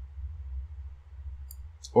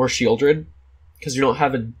or Shieldred, because we don't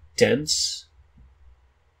have a dense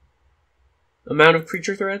amount of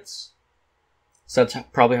creature threats. So that's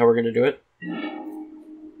probably how we're going to do it.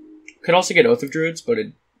 Could also get Oath of Druids, but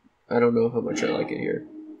I don't know how much I like it here.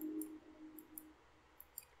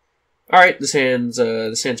 Alright, this hand's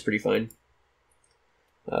pretty fine.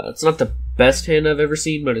 It's not the best hand I've ever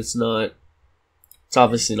seen, but it's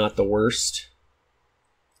obviously not the worst.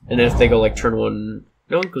 And then if they go like turn 1,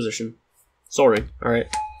 no Inquisition. Soul Ring, alright.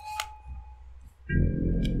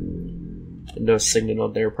 And no Signet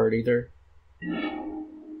on their part either.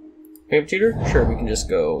 Vamp Tutor? Sure, we can just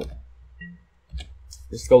go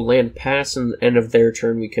land pass, and end of their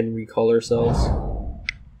turn we can recall ourselves.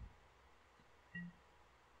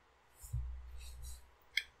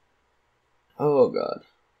 Oh god.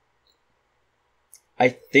 I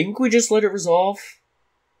think we just let it resolve.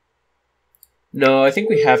 No, I think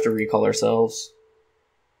we have to recall ourselves.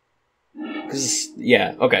 Cause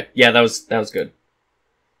yeah, okay. Yeah, that was good.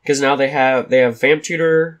 Cause now they have Vamp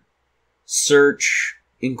Tutor, Search,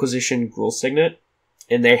 Inquisition, Gruul Signet,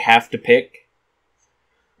 and they have to pick.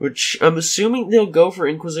 Which I'm assuming they'll go for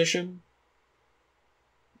Inquisition,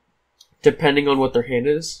 depending on what their hand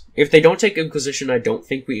is. If they don't take Inquisition, I don't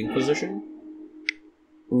think we Inquisition.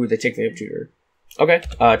 Ooh, they take Vamp Tutor. Okay,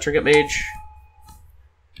 Trinket Mage.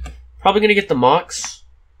 Probably gonna get the Mox.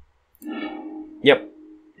 Yep.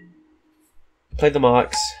 Play the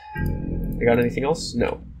Mox. I got anything else?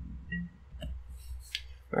 No.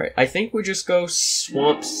 Alright, I think we just go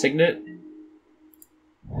Swamp Signet.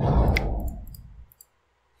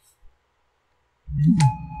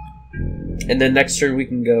 And then next turn we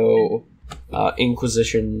can go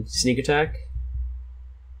Inquisition Sneak Attack.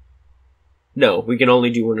 No, we can only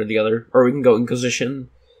do one or the other. Or we can go Inquisition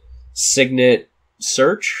Signet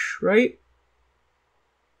Search, right?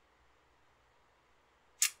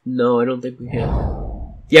 No, I don't think we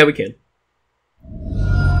can. Yeah, we can.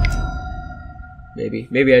 Maybe.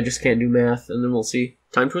 Maybe I just can't do math, and then we'll see.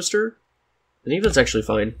 Time Twister? I think that's actually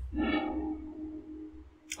fine.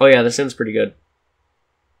 Oh yeah, this sounds pretty good.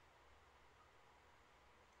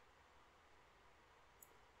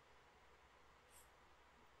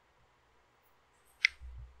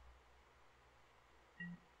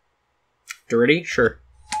 Dirty? Sure.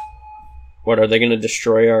 What, are they gonna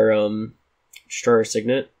destroy our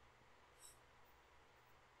signet?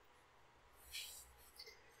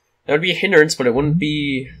 That would be a hindrance, but it wouldn't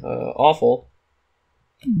be awful.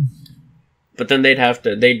 But then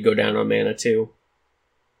they'd go down on mana too.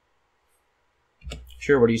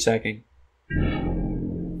 Sure, what are you sacking?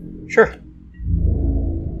 Sure.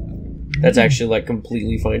 That's actually like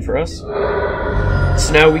completely fine for us.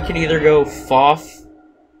 So now we can either go Foff,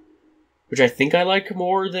 which I think I like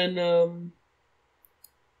more than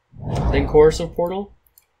Corrosive Portal.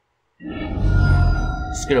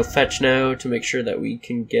 Just gonna fetch now to make sure that we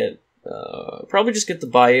can get probably just get the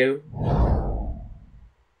Bayou.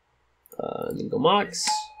 And then go Mox.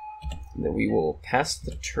 And then we will pass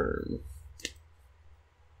the turn.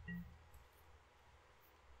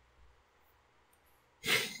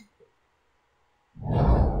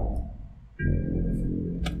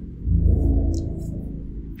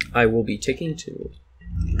 I will be taking 2.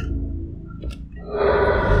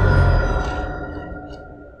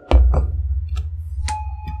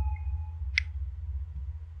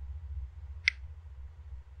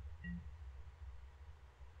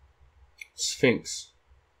 Sphinx.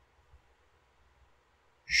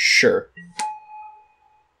 Sure.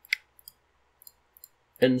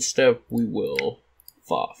 End step, we will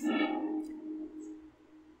Foff.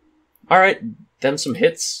 Alright, them some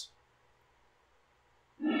hits.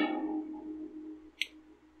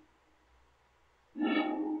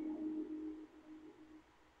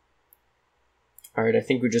 Alright, I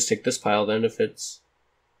think we just take this pile then if it's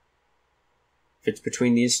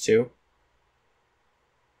between these two.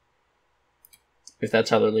 If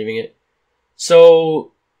that's how they're leaving it.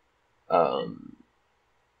 So, to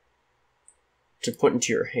put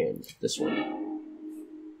into your hand, this one.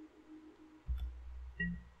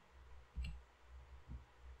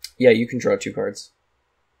 Yeah, you can draw 2 cards.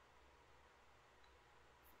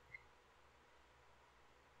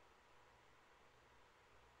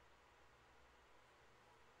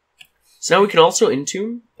 So now we can also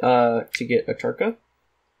Intune to get a Tarka,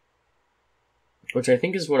 which I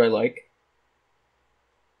think is what I like.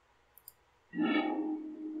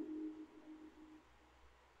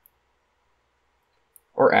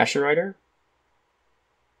 Or Ashen Rider.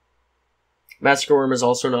 Massacre Worm is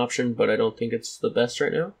also an option, but I don't think it's the best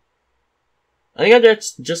right now. I think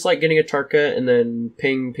that's just like getting a Tarka and then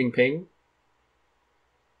ping, ping, ping.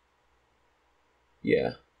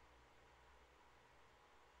 Yeah.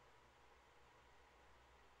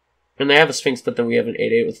 And they have a Sphinx, but then we have an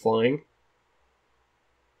 8/8 with flying.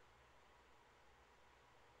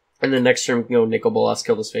 And then next turn we can go Nicol Bolas,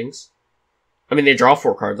 kill the Sphinx. I mean, they draw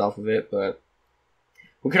 4 cards off of it, but...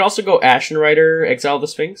 We could also go Ashen Rider, exile the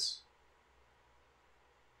Sphinx.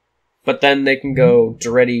 But then they can go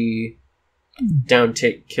Duretti, down,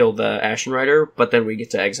 kill the Ashen Rider, but then we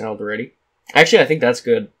get to exile Duretti. Actually, I think that's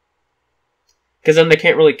good. Because then they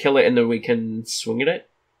can't really kill it, and then we can swing at it.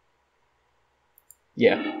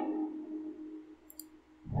 Yeah.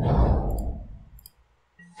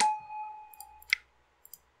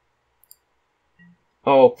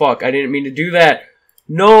 Oh, fuck, I didn't mean to do that.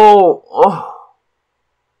 No! Oh.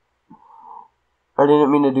 I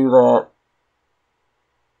didn't mean to do that.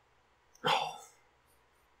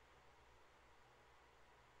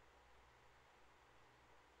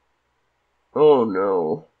 Oh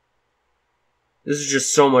no. This is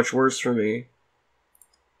just so much worse for me.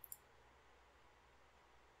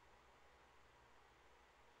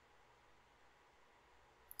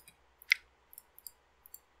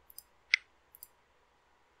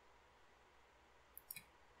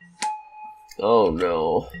 Oh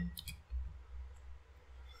no.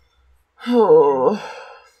 Oh.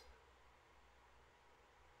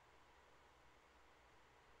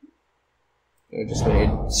 I just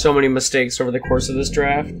made so many mistakes over the course of this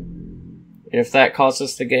draft. And if that costs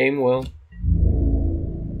us the game, well,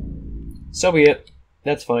 so be it.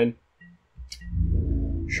 That's fine.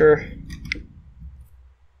 Sure.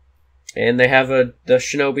 And they have the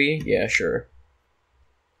Shinobi? Yeah, sure.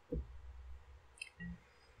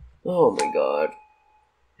 Oh my god.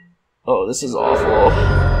 Oh, this is awful.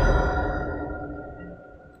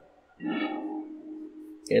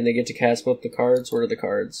 And they get to cast both the cards? What are the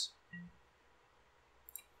cards?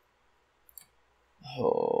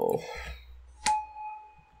 Oh.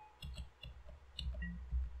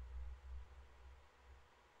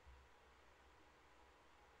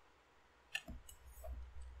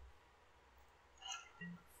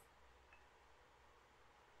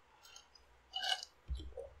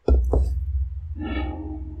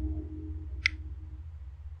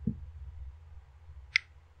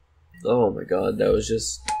 Oh my god, that was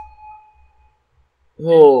just...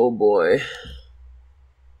 Oh boy.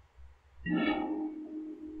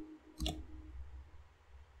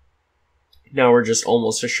 Now we're just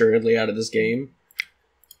almost assuredly out of this game.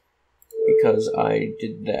 Because I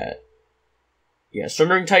did that. Yeah,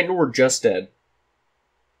 Sundering Titan, we're just dead.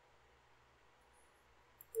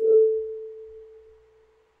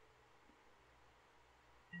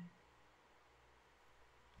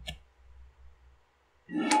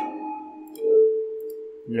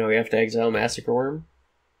 No, we have to exile Massacre Worm.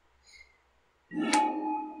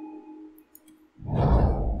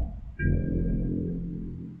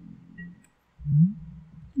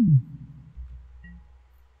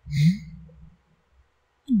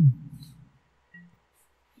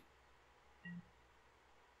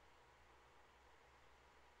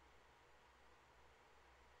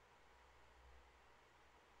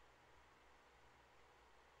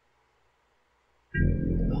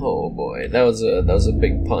 Oh boy, that was a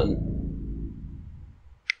big pun.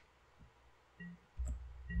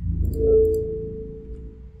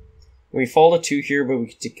 We fall to 2 here, but we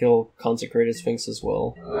get to kill Consecrated Sphinx as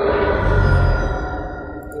well.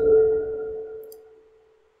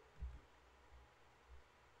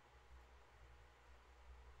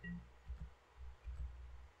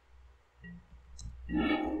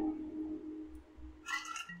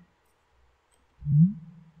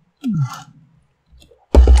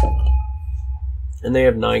 And they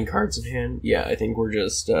have 9 cards in hand. Yeah, I think we're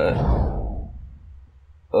just, Oh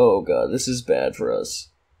god, this is bad for us.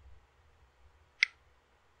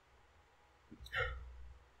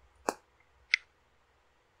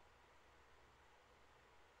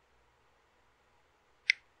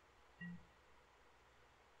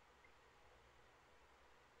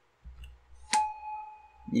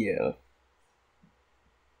 Yeah.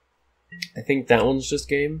 I think that one's just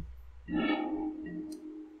game.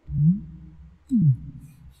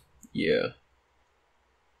 Yeah.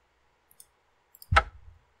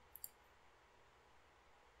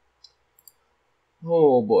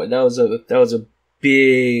 Oh boy, that was a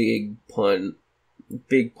big pun.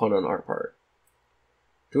 Big pun on our part.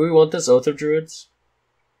 Do we want this Oath of Druids?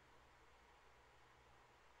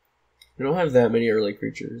 We don't have that many early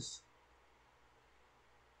creatures.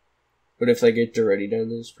 But if they get Duretti down,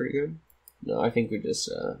 then it's pretty good. No, I think we just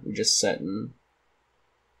set and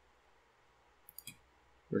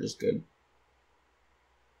we're just good.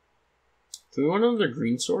 Do we want another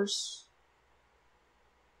green source?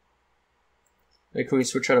 Like, can we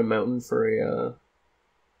switch out a mountain for a,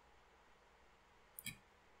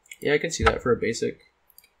 Yeah, I can see that for a basic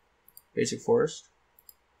forest.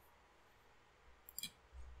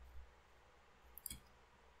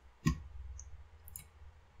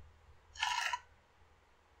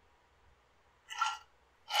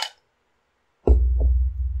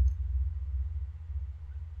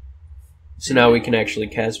 So now we can actually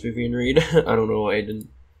cast Vivian Reed. I don't know why I didn't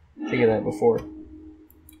think of that before.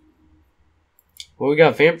 Well, we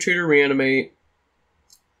got Vamp Tutor, Reanimate.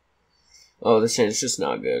 Oh, this hand's just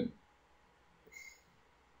not good.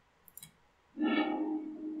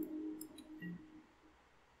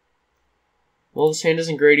 Well, this hand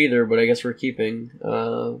isn't great either, but I guess we're keeping.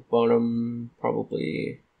 Bottom,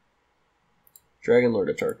 probably Dragon Lord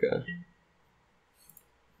Atarka.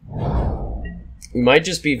 We might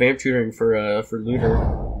just be Vamp Tutoring for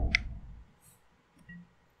Looter.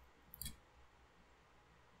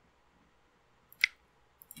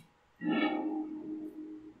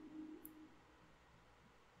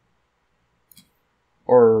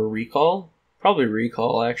 Or Recall? Probably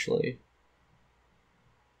Recall, actually.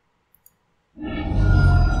 And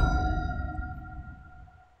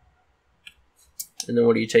then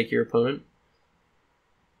what do you take your opponent?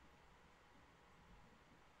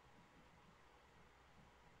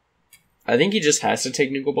 I think he just has to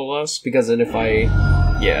take Nuka Bolas, because then if I...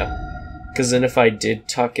 Yeah. Because then if I did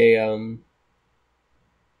tuck a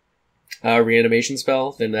reanimation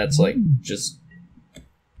spell, then that's, like, just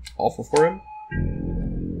awful for him.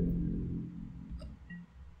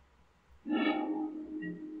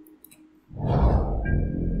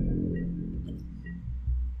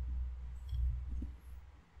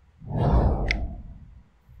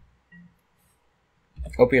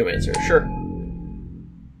 Opium Answer, sure.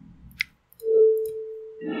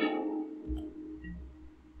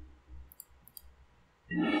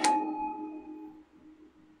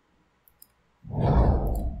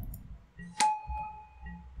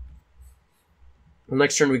 Well,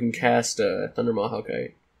 next turn we can cast Thunder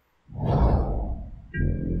Mahawkite.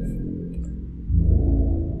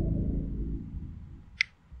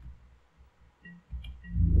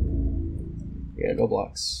 Yeah, no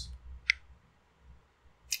blocks.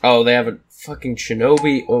 Oh, they have a fucking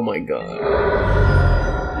Shinobi. Oh my god.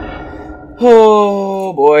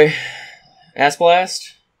 Oh boy. Ass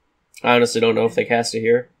Blast? I honestly don't know if they cast it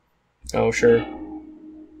here. Oh, sure.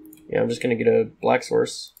 Yeah, I'm just gonna get a black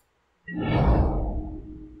source.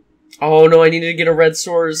 Oh no, I needed to get a red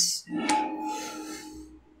source.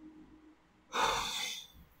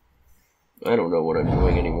 I don't know what I'm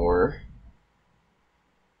doing anymore.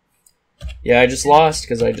 Yeah, I just lost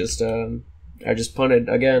because I just punted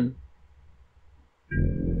again.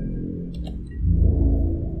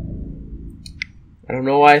 I don't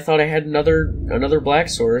know why I thought I had another black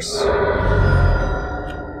source.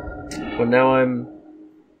 But now I'm...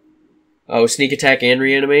 Oh, sneak attack and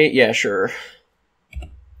reanimate? Yeah, sure.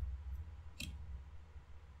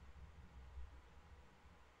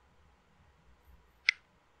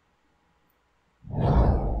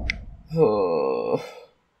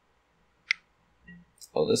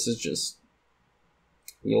 Oh, this is just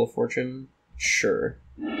Wheel of Fortune? Sure.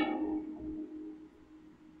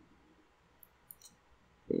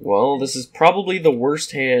 Well, this is probably the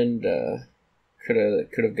worst hand could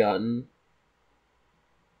have gotten.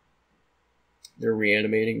 They're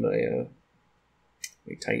reanimating my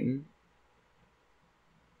Titan.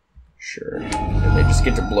 Sure. And they just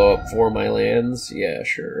get to blow up 4 of my lands? Yeah,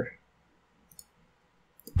 sure.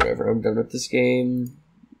 Whatever, I'm done with this game.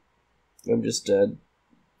 I'm just dead.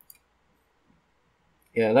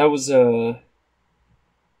 Yeah, that was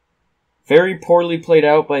very poorly played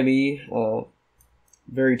out by me.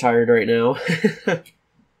 Very tired right now.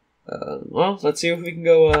 Well, let's see if we can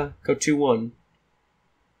go 2-1.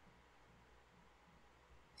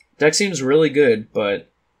 Deck seems really good, but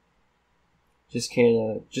just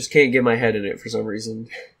can't get my head in it for some reason.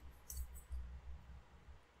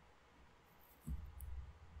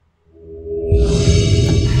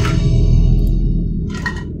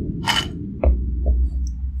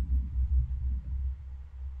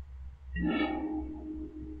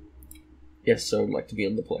 Yes, so I'd like to be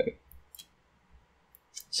on the play.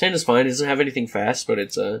 This hand is fine. It doesn't have anything fast, but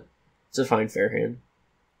it's a fine fair hand.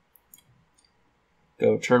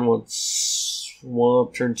 Go turn 1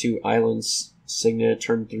 Swamp, turn 2 Islands Signet,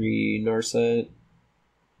 turn 3 Narset.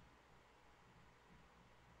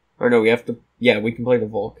 Or no, we have to... Yeah, we can play the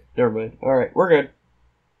Volk. Never mind. Alright, we're good.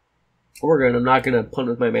 We're good. I'm not gonna punt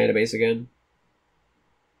with my mana base again.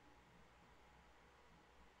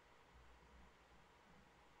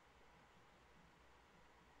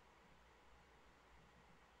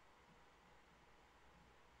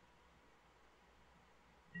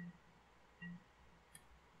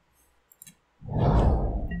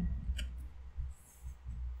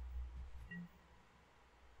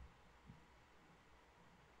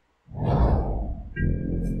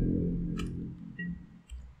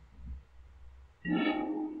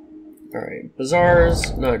 Alright,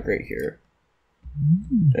 Bazaar's not great here.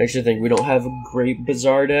 I actually think we don't have a great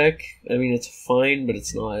Bazaar deck. I mean, it's fine, but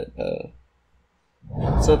it's not the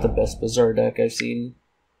best Bazaar deck I've seen.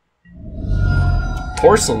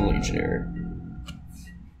 Porcelain Legionnaire.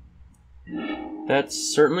 That's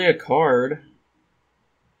certainly a card.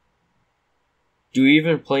 Do we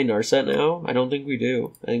even play Narset now? I don't think we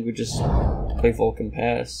do. I think we just play Vulcan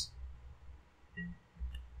Pass.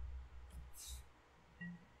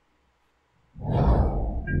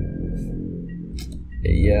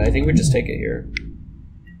 Yeah, I think we just take it here.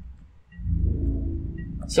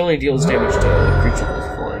 This only deals damage to creatures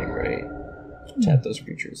with flying, right? Tap those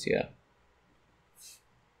creatures, yeah.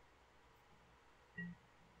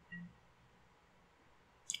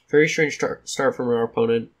 Very strange start from our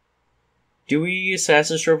opponent. Do we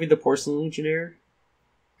Assassin's Trophy the Porcelain Legionnaire?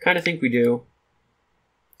 Kind of think we do.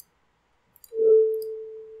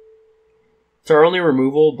 It's our only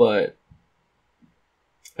removal, but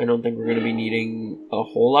I don't think we're going to be needing a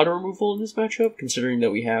whole lot of removal in this matchup, considering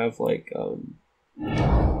that we have, like,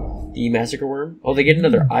 the Massacre Worm. Oh, they get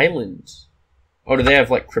another island. Oh, do they have,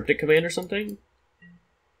 like, Cryptic Command or something?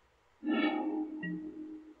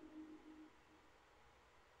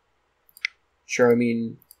 Sure, I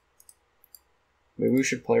mean, maybe we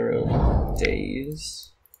should play around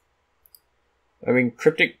Days. I mean,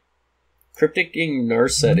 Crypticing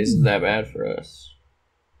Narset isn't that bad for us.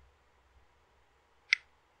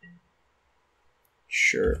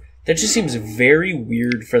 Sure. That just seems very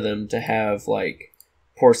weird for them to have, like,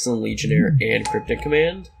 Porcelain Legionnaire and Cryptic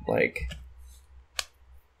Command. Like,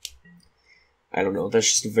 I don't know. That's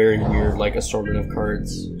just a very weird, like, assortment of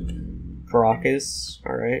cards. Caracas.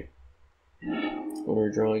 Alright. When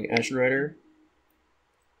we're drawing Ashen Rider.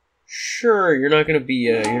 Sure, you're not gonna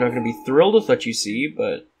be thrilled with what you see,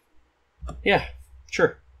 but yeah,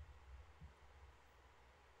 sure.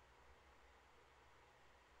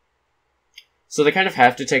 So they kind of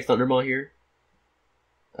have to take Thundermaw here.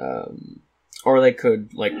 Or they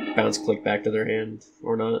could, like, bounce click back to their hand,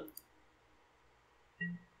 or not.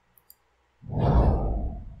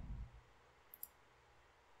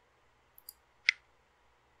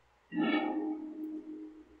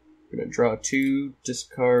 We're going to draw 2,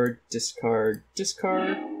 discard, discard,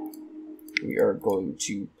 discard. We are going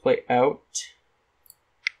to play out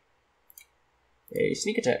a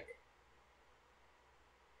sneak attack.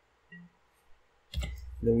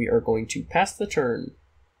 Then we are going to pass the turn.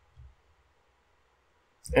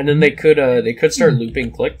 And then they could start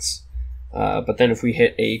looping clicks, but then if we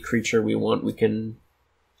hit a creature we want, we can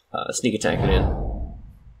sneak attack it in.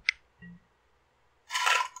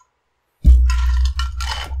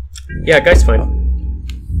 Yeah, guy's fine.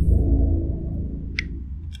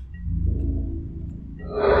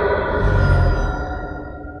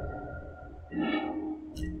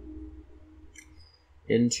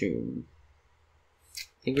 Entomb.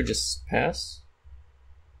 I think we just pass.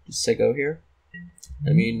 Just say go here.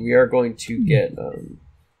 I mean, we are going to get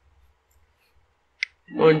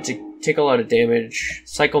going to take a lot of damage.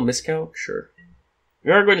 Cycle miscalc, sure.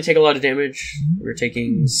 We are going to take a lot of damage. We're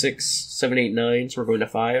taking 6, 7, 8, 9, so we're going to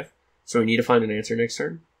 5. So we need to find an answer next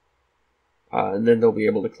turn. And then they'll be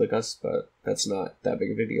able to click us, but that's not that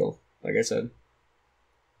big of a deal, like I said.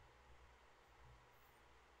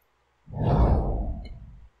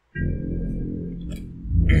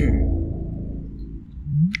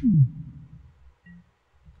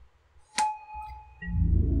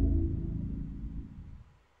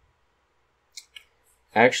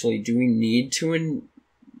 Actually, do we need to entomb?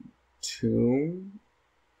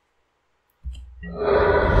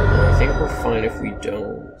 I think we're fine if we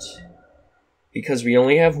don't. Because we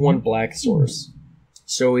only have one black source.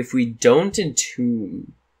 So if we don't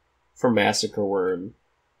entomb for Massacre Worm,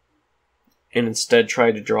 and instead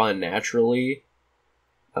try to draw it naturally,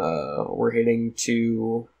 we're hitting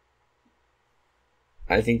to...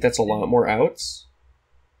 I think that's a lot more outs.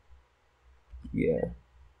 Yeah.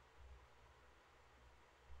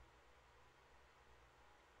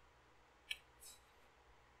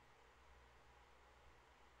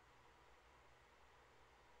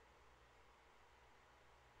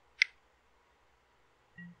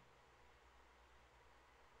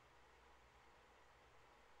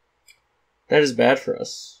 That is bad for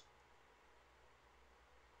us.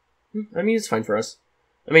 I mean, it's fine for us.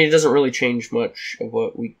 I mean, it doesn't really change much of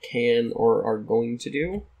what we can or are going to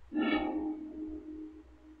do.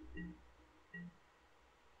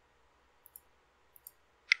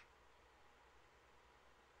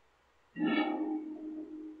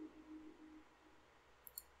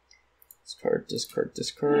 Discard, discard,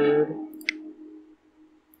 discard.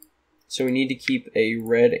 So we need to keep a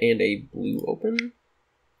red and a blue open.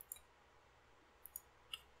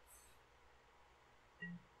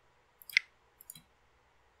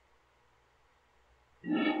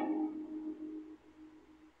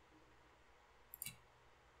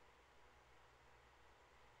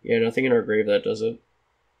 Yeah, nothing in our grave that does it.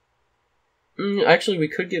 Actually, we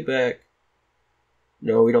could get back...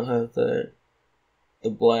 No, we don't have the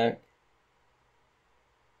black.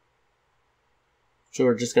 So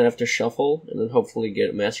we're just going to have to shuffle, and then hopefully get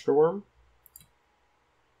a Massacre Worm.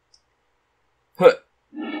 Huh.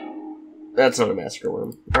 That's not a Massacre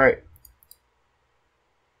Worm. Alright.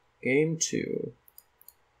 Game 2.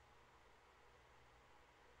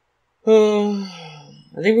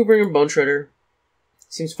 I think we bring in Bone Shredder.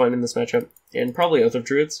 Seems fine in this matchup. And probably Oath of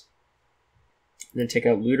Druids. And then take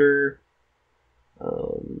out Looter.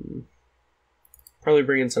 Probably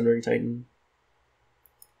bring in Sundering Titan.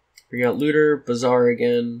 Bring out Looter, Bazaar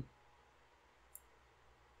again.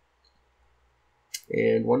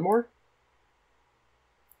 And one more.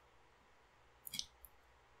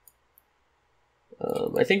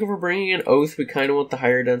 I think if we're bringing in Oath, we kind of want the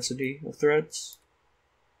higher density of threats.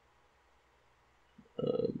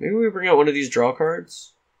 Maybe we bring out one of these draw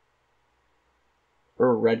cards. Or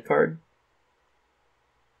a red card.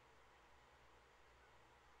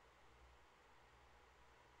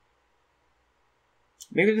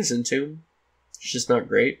 Maybe this Entomb. It's just not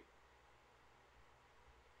great.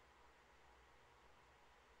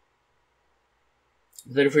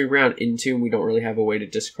 But then if we round Entomb, we don't really have a way to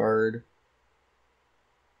discard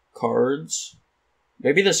cards.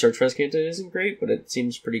 Maybe the Search for Escanted isn't great, but it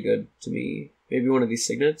seems pretty good to me. Maybe one of these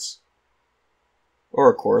Signets. Or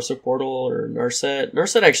a Chorus of Portal, or Narset.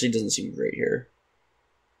 Narset actually doesn't seem great here.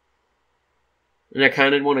 And I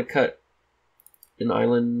kind of want to cut an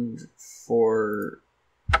island for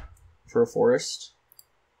a forest.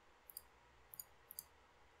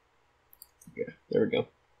 Yeah, there we go.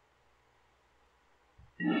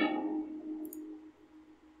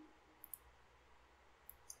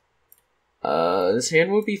 This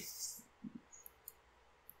hand would be...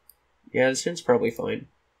 Yeah, this hand's probably fine.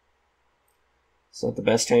 It's not the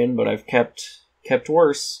best hand, but I've kept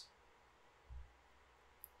worse.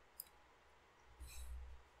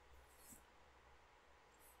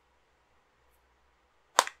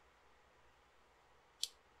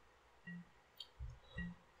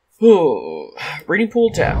 Oh, breeding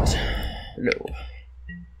pool tapped. No.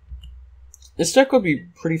 This deck would be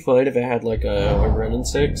pretty fun if it had like a Ren and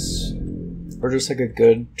 6. Or just like a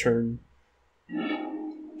good turn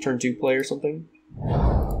 2 play or something.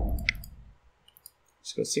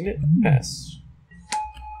 Just go Signet, pass.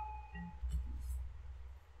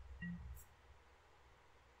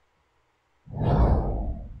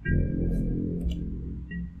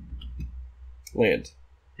 Land.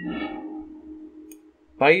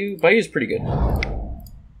 Bayou's pretty good.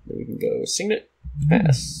 Then we can go Signet,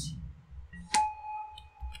 pass.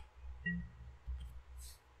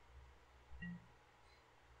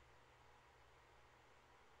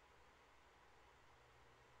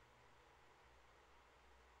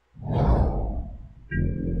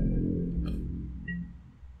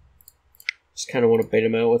 Just kind of want to bait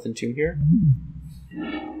him out with Entomb here.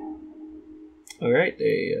 All right,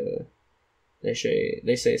 they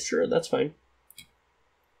say sure, that's fine.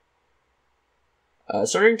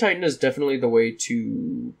 Surrendering Titan is definitely the way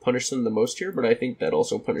to punish them the most here, but I think that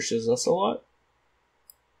also punishes us a lot.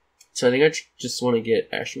 So I think I just want to get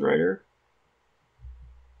Ashen Rider.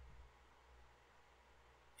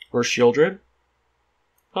 Or Shieldred.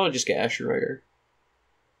 I'll just get Ashen Rider.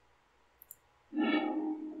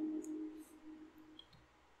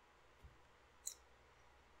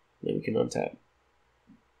 Then we can untap.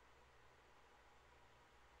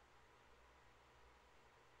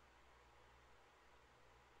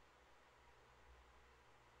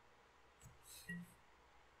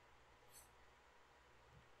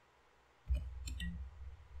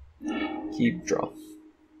 Keep draw.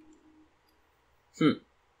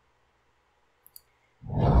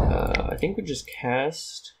 I think we just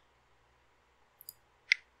cast.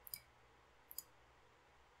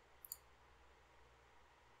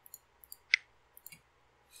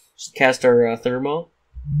 Just cast our Thermal.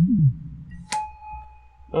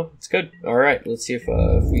 Oh, it's good. All right, let's see if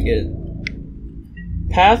we get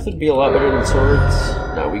Path would be a lot better than Swords.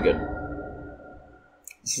 No, we good.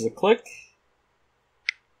 This is a click.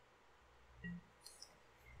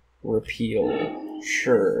 Repeal.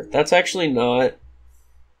 Sure. That's actually not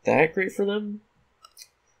that great for them.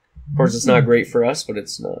 Of course, it's not great for us, but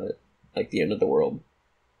it's not like the end of the world.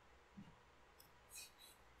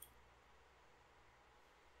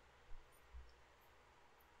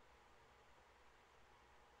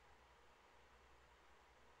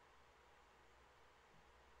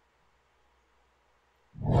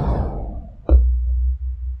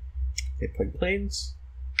 Okay, play Plains.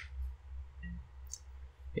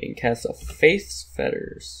 And cast a Faith's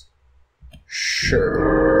Fetters.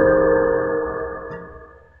 Sure.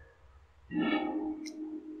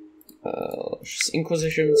 Just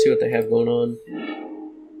Inquisition, see what they have going on.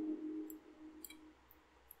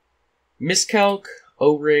 Miscalc,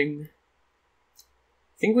 O-Ring.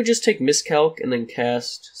 I think we just take Miscalc and then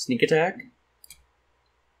cast Sneak Attack.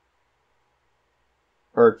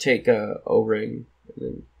 Or take O-Ring.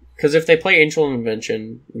 Because if they play Ancient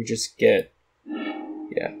Invention, we just get...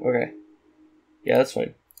 Yeah, okay. Yeah, that's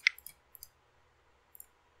fine.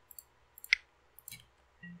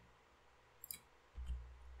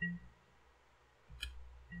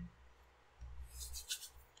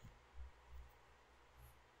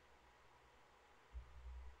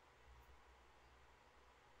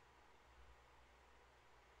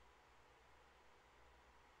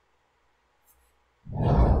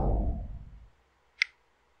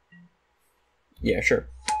 Yeah, sure.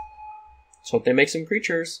 Let's hope they make some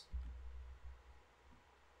creatures.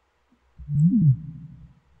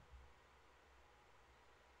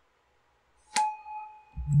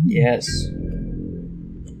 Yes.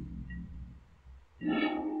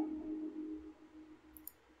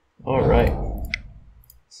 Alright.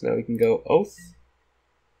 So now we can go Oath.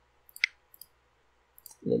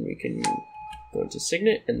 And then we can go into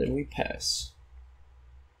Signet, and then we pass.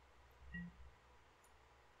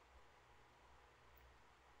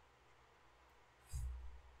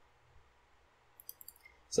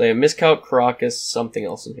 So they have Miscalc, Caracas, something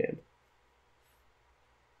else in hand.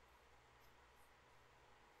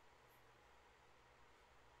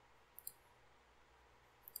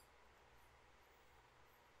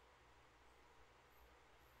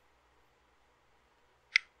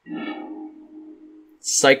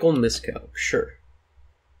 Cycle Miscalc, sure.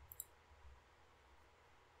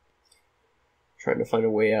 Trying to find a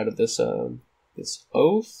way out of this It's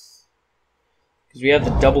Oath. Because we have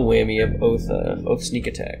the double whammy of Oath sneak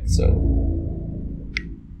attack, so...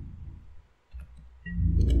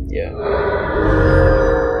 Yeah.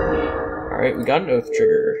 Alright, we got an Oath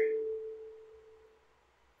trigger.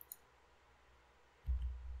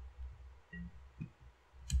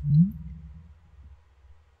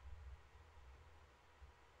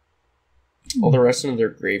 All the rest in their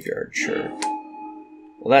graveyard, sure.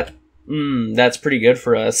 Well, that's pretty good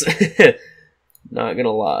for us. Not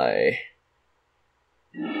gonna lie.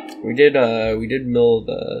 We did mill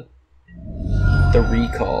the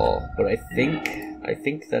recall, but I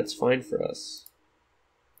think that's fine for us.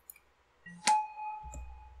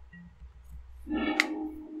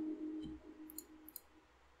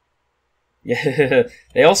 Yeah,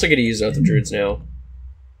 they also get to use Oath of Druids now.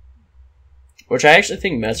 Which I actually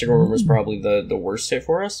think Massacre Worm was probably the worst hit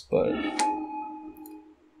for us, but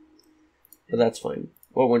that's fine.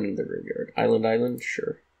 What went in the graveyard? Island?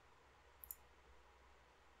 Sure.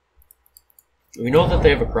 We know that they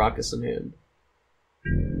have a Crocus in hand.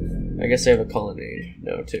 I guess they have a Colonnade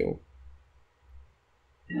now, too.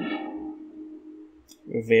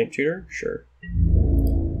 A Vamp Tutor? Sure.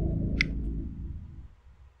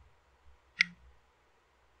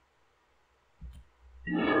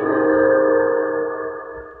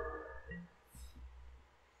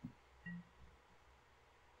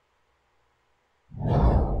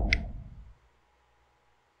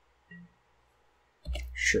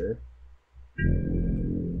 Sure.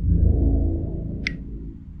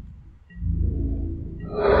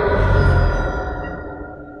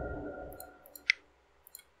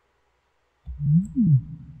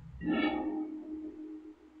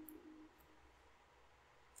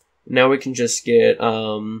 Now we can just get,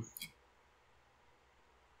 what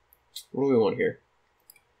do we want here?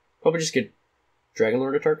 Probably just get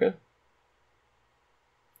Dragonlord Atarka.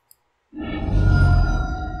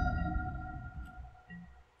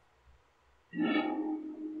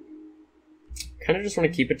 Kind of just want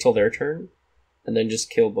to keep it till their turn, and then just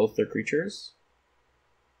kill both their creatures.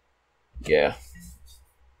 Yeah.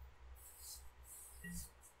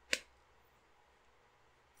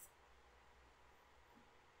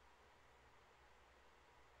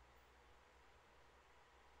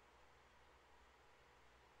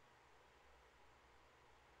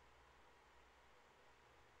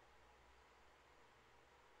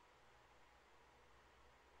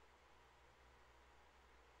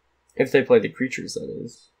 If they play the creatures, that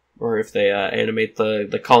is. Or if they animate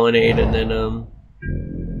the Colonnade and then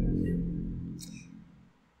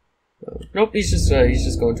nope, he's just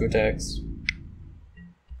going to attacks.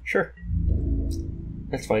 Sure.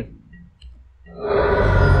 That's fine.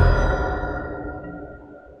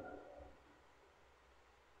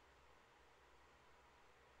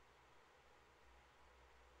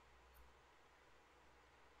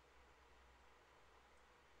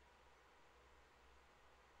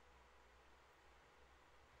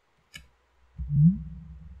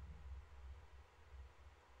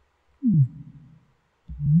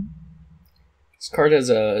 This card has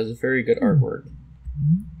a very good artwork.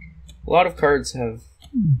 A lot of cards have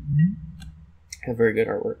very good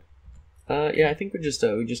artwork. Yeah, I think we just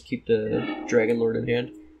keep the Dragon Lord in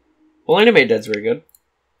hand. Well, Animate Dead's very good.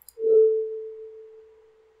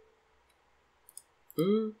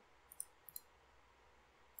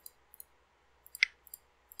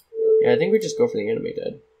 Yeah, I think we just go for the Animate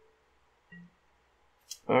Dead.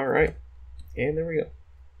 Alright. And there we go.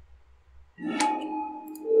 I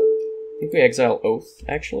think we exile Oath,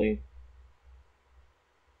 actually.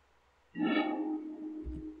 And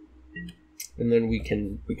then we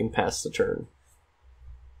can pass the turn.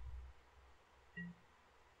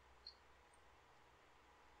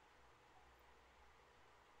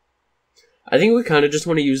 I think we kind of just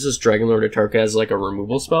want to use this Dragonlord Atarka as like a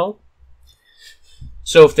removal spell.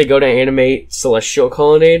 So if they go to animate Celestial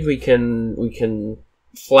Colonnade, we can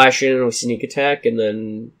flash in with sneak attack and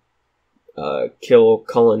then kill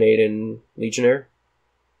Colonnade and Legionnaire.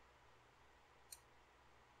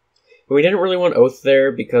 But we didn't really want Oath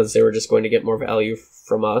there because they were just going to get more value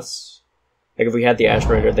from us. Like if we had the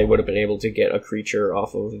Ashbringer, they would have been able to get a creature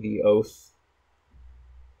off of the Oath.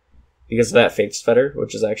 Because of that Fate's Fetter,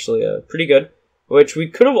 which is actually pretty good. Which we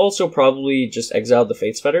could have also probably just exiled the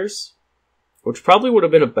Fate's Fetters. Which probably would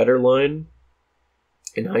have been a better line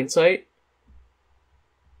in hindsight.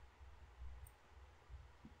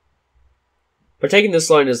 But taking this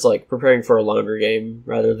line is like preparing for a longer game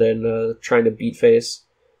rather than trying to beat face.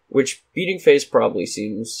 Which beating face probably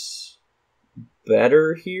seems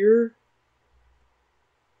better here.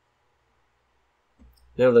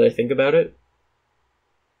 Now that I think about it.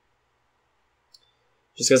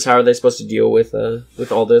 Just because how are they supposed to deal with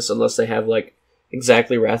all this unless they have like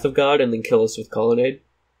exactly Wrath of God and then kill us with Colonnade?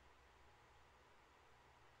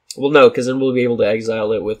 Well, no, because then we'll be able to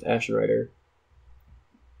exile it with Ashen Rider.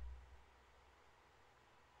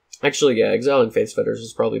 Actually, yeah, exiling Faith's Fetters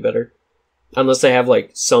is probably better. Unless they have,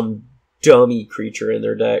 like, some dummy creature in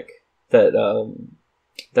their deck that,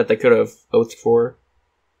 that they could have oathed for.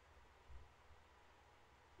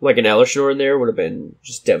 Like an Elishnorn there would have been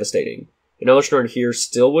just devastating. An Elishnorn here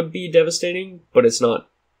still would be devastating, but it's not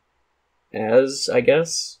as, I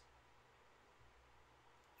guess.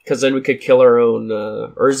 Because then we could kill our own,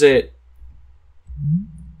 or is it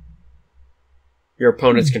your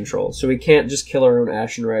opponent's control? So we can't just kill our own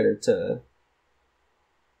Ashen Rider to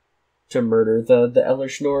murder the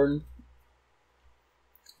Elishnorn.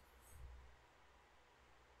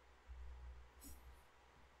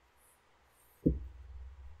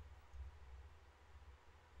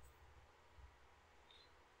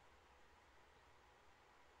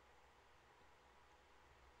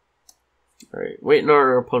 Alright, waiting on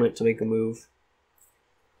our opponent to make a move.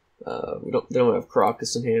 They don't have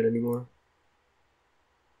Crocus in hand anymore.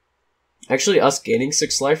 Actually, us gaining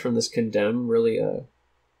 6 life from this Condemn really, it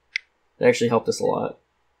actually helped us a lot.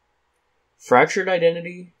 Fractured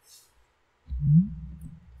Identity?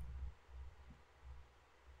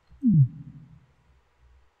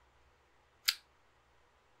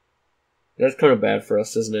 That's kind of bad for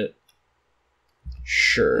us, isn't it?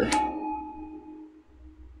 Sure.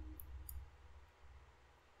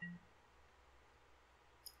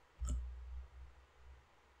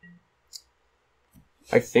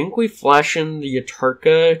 I think we flash in the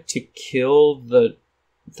Yatarka to kill the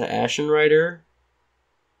Ashen Rider.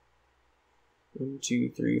 1, 2,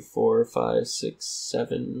 3, 4, 5, 6,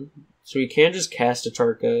 7. So we can just cast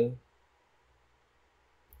Yatarka.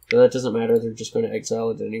 But that doesn't matter, they're just going to exile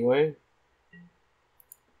it anyway.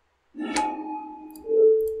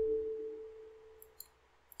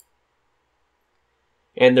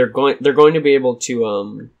 And they're going to be able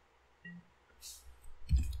to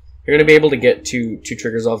You're going to be able to get two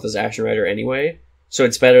triggers off this Ashen Rider anyway, so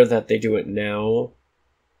it's better that they do it now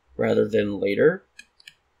rather than later.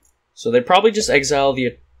 So they probably just exile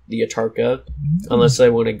the Yatarka, unless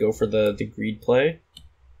they want to go for the greed play.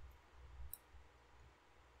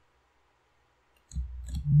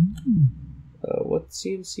 What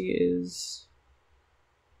CMC is?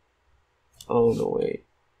 Oh, no, wait.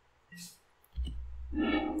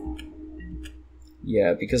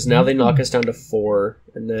 Yeah, because now they knock us down to 4,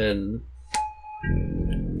 and then...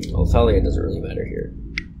 Well, Thalia doesn't really matter here.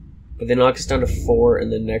 But they knock us down to 4,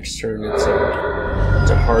 and then next turn it's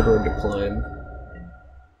a hard road to climb.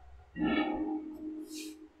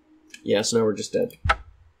 Yeah, so now we're just dead.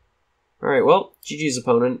 Alright, well, GG's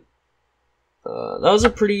opponent. That was a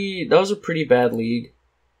pretty bad league.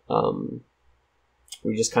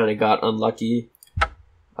 We just kind of got unlucky.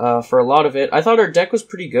 For a lot of it. I thought our deck was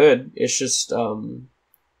pretty good. It's just, I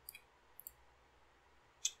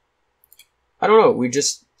don't know, we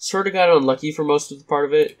just sort of got unlucky for most of the part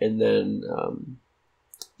of it, and then,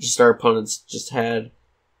 just our opponents just had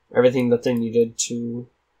everything that they needed to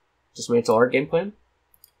dismantle our game plan.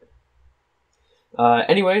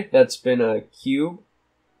 Anyway, that's been a Cube.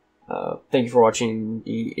 Thank you for watching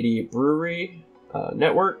the Idiot Brewery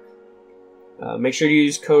Network. Make sure to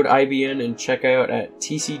use code IBN and check out at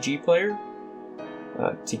TCG Player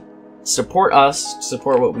to support us, to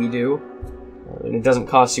support what we do, and it doesn't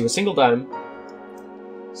cost you a single dime.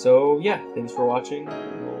 So yeah, thanks for watching,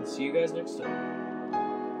 and we'll see you guys next time.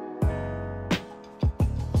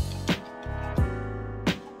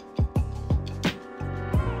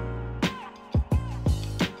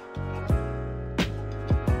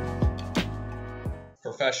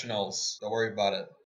 Professionals, don't worry about it.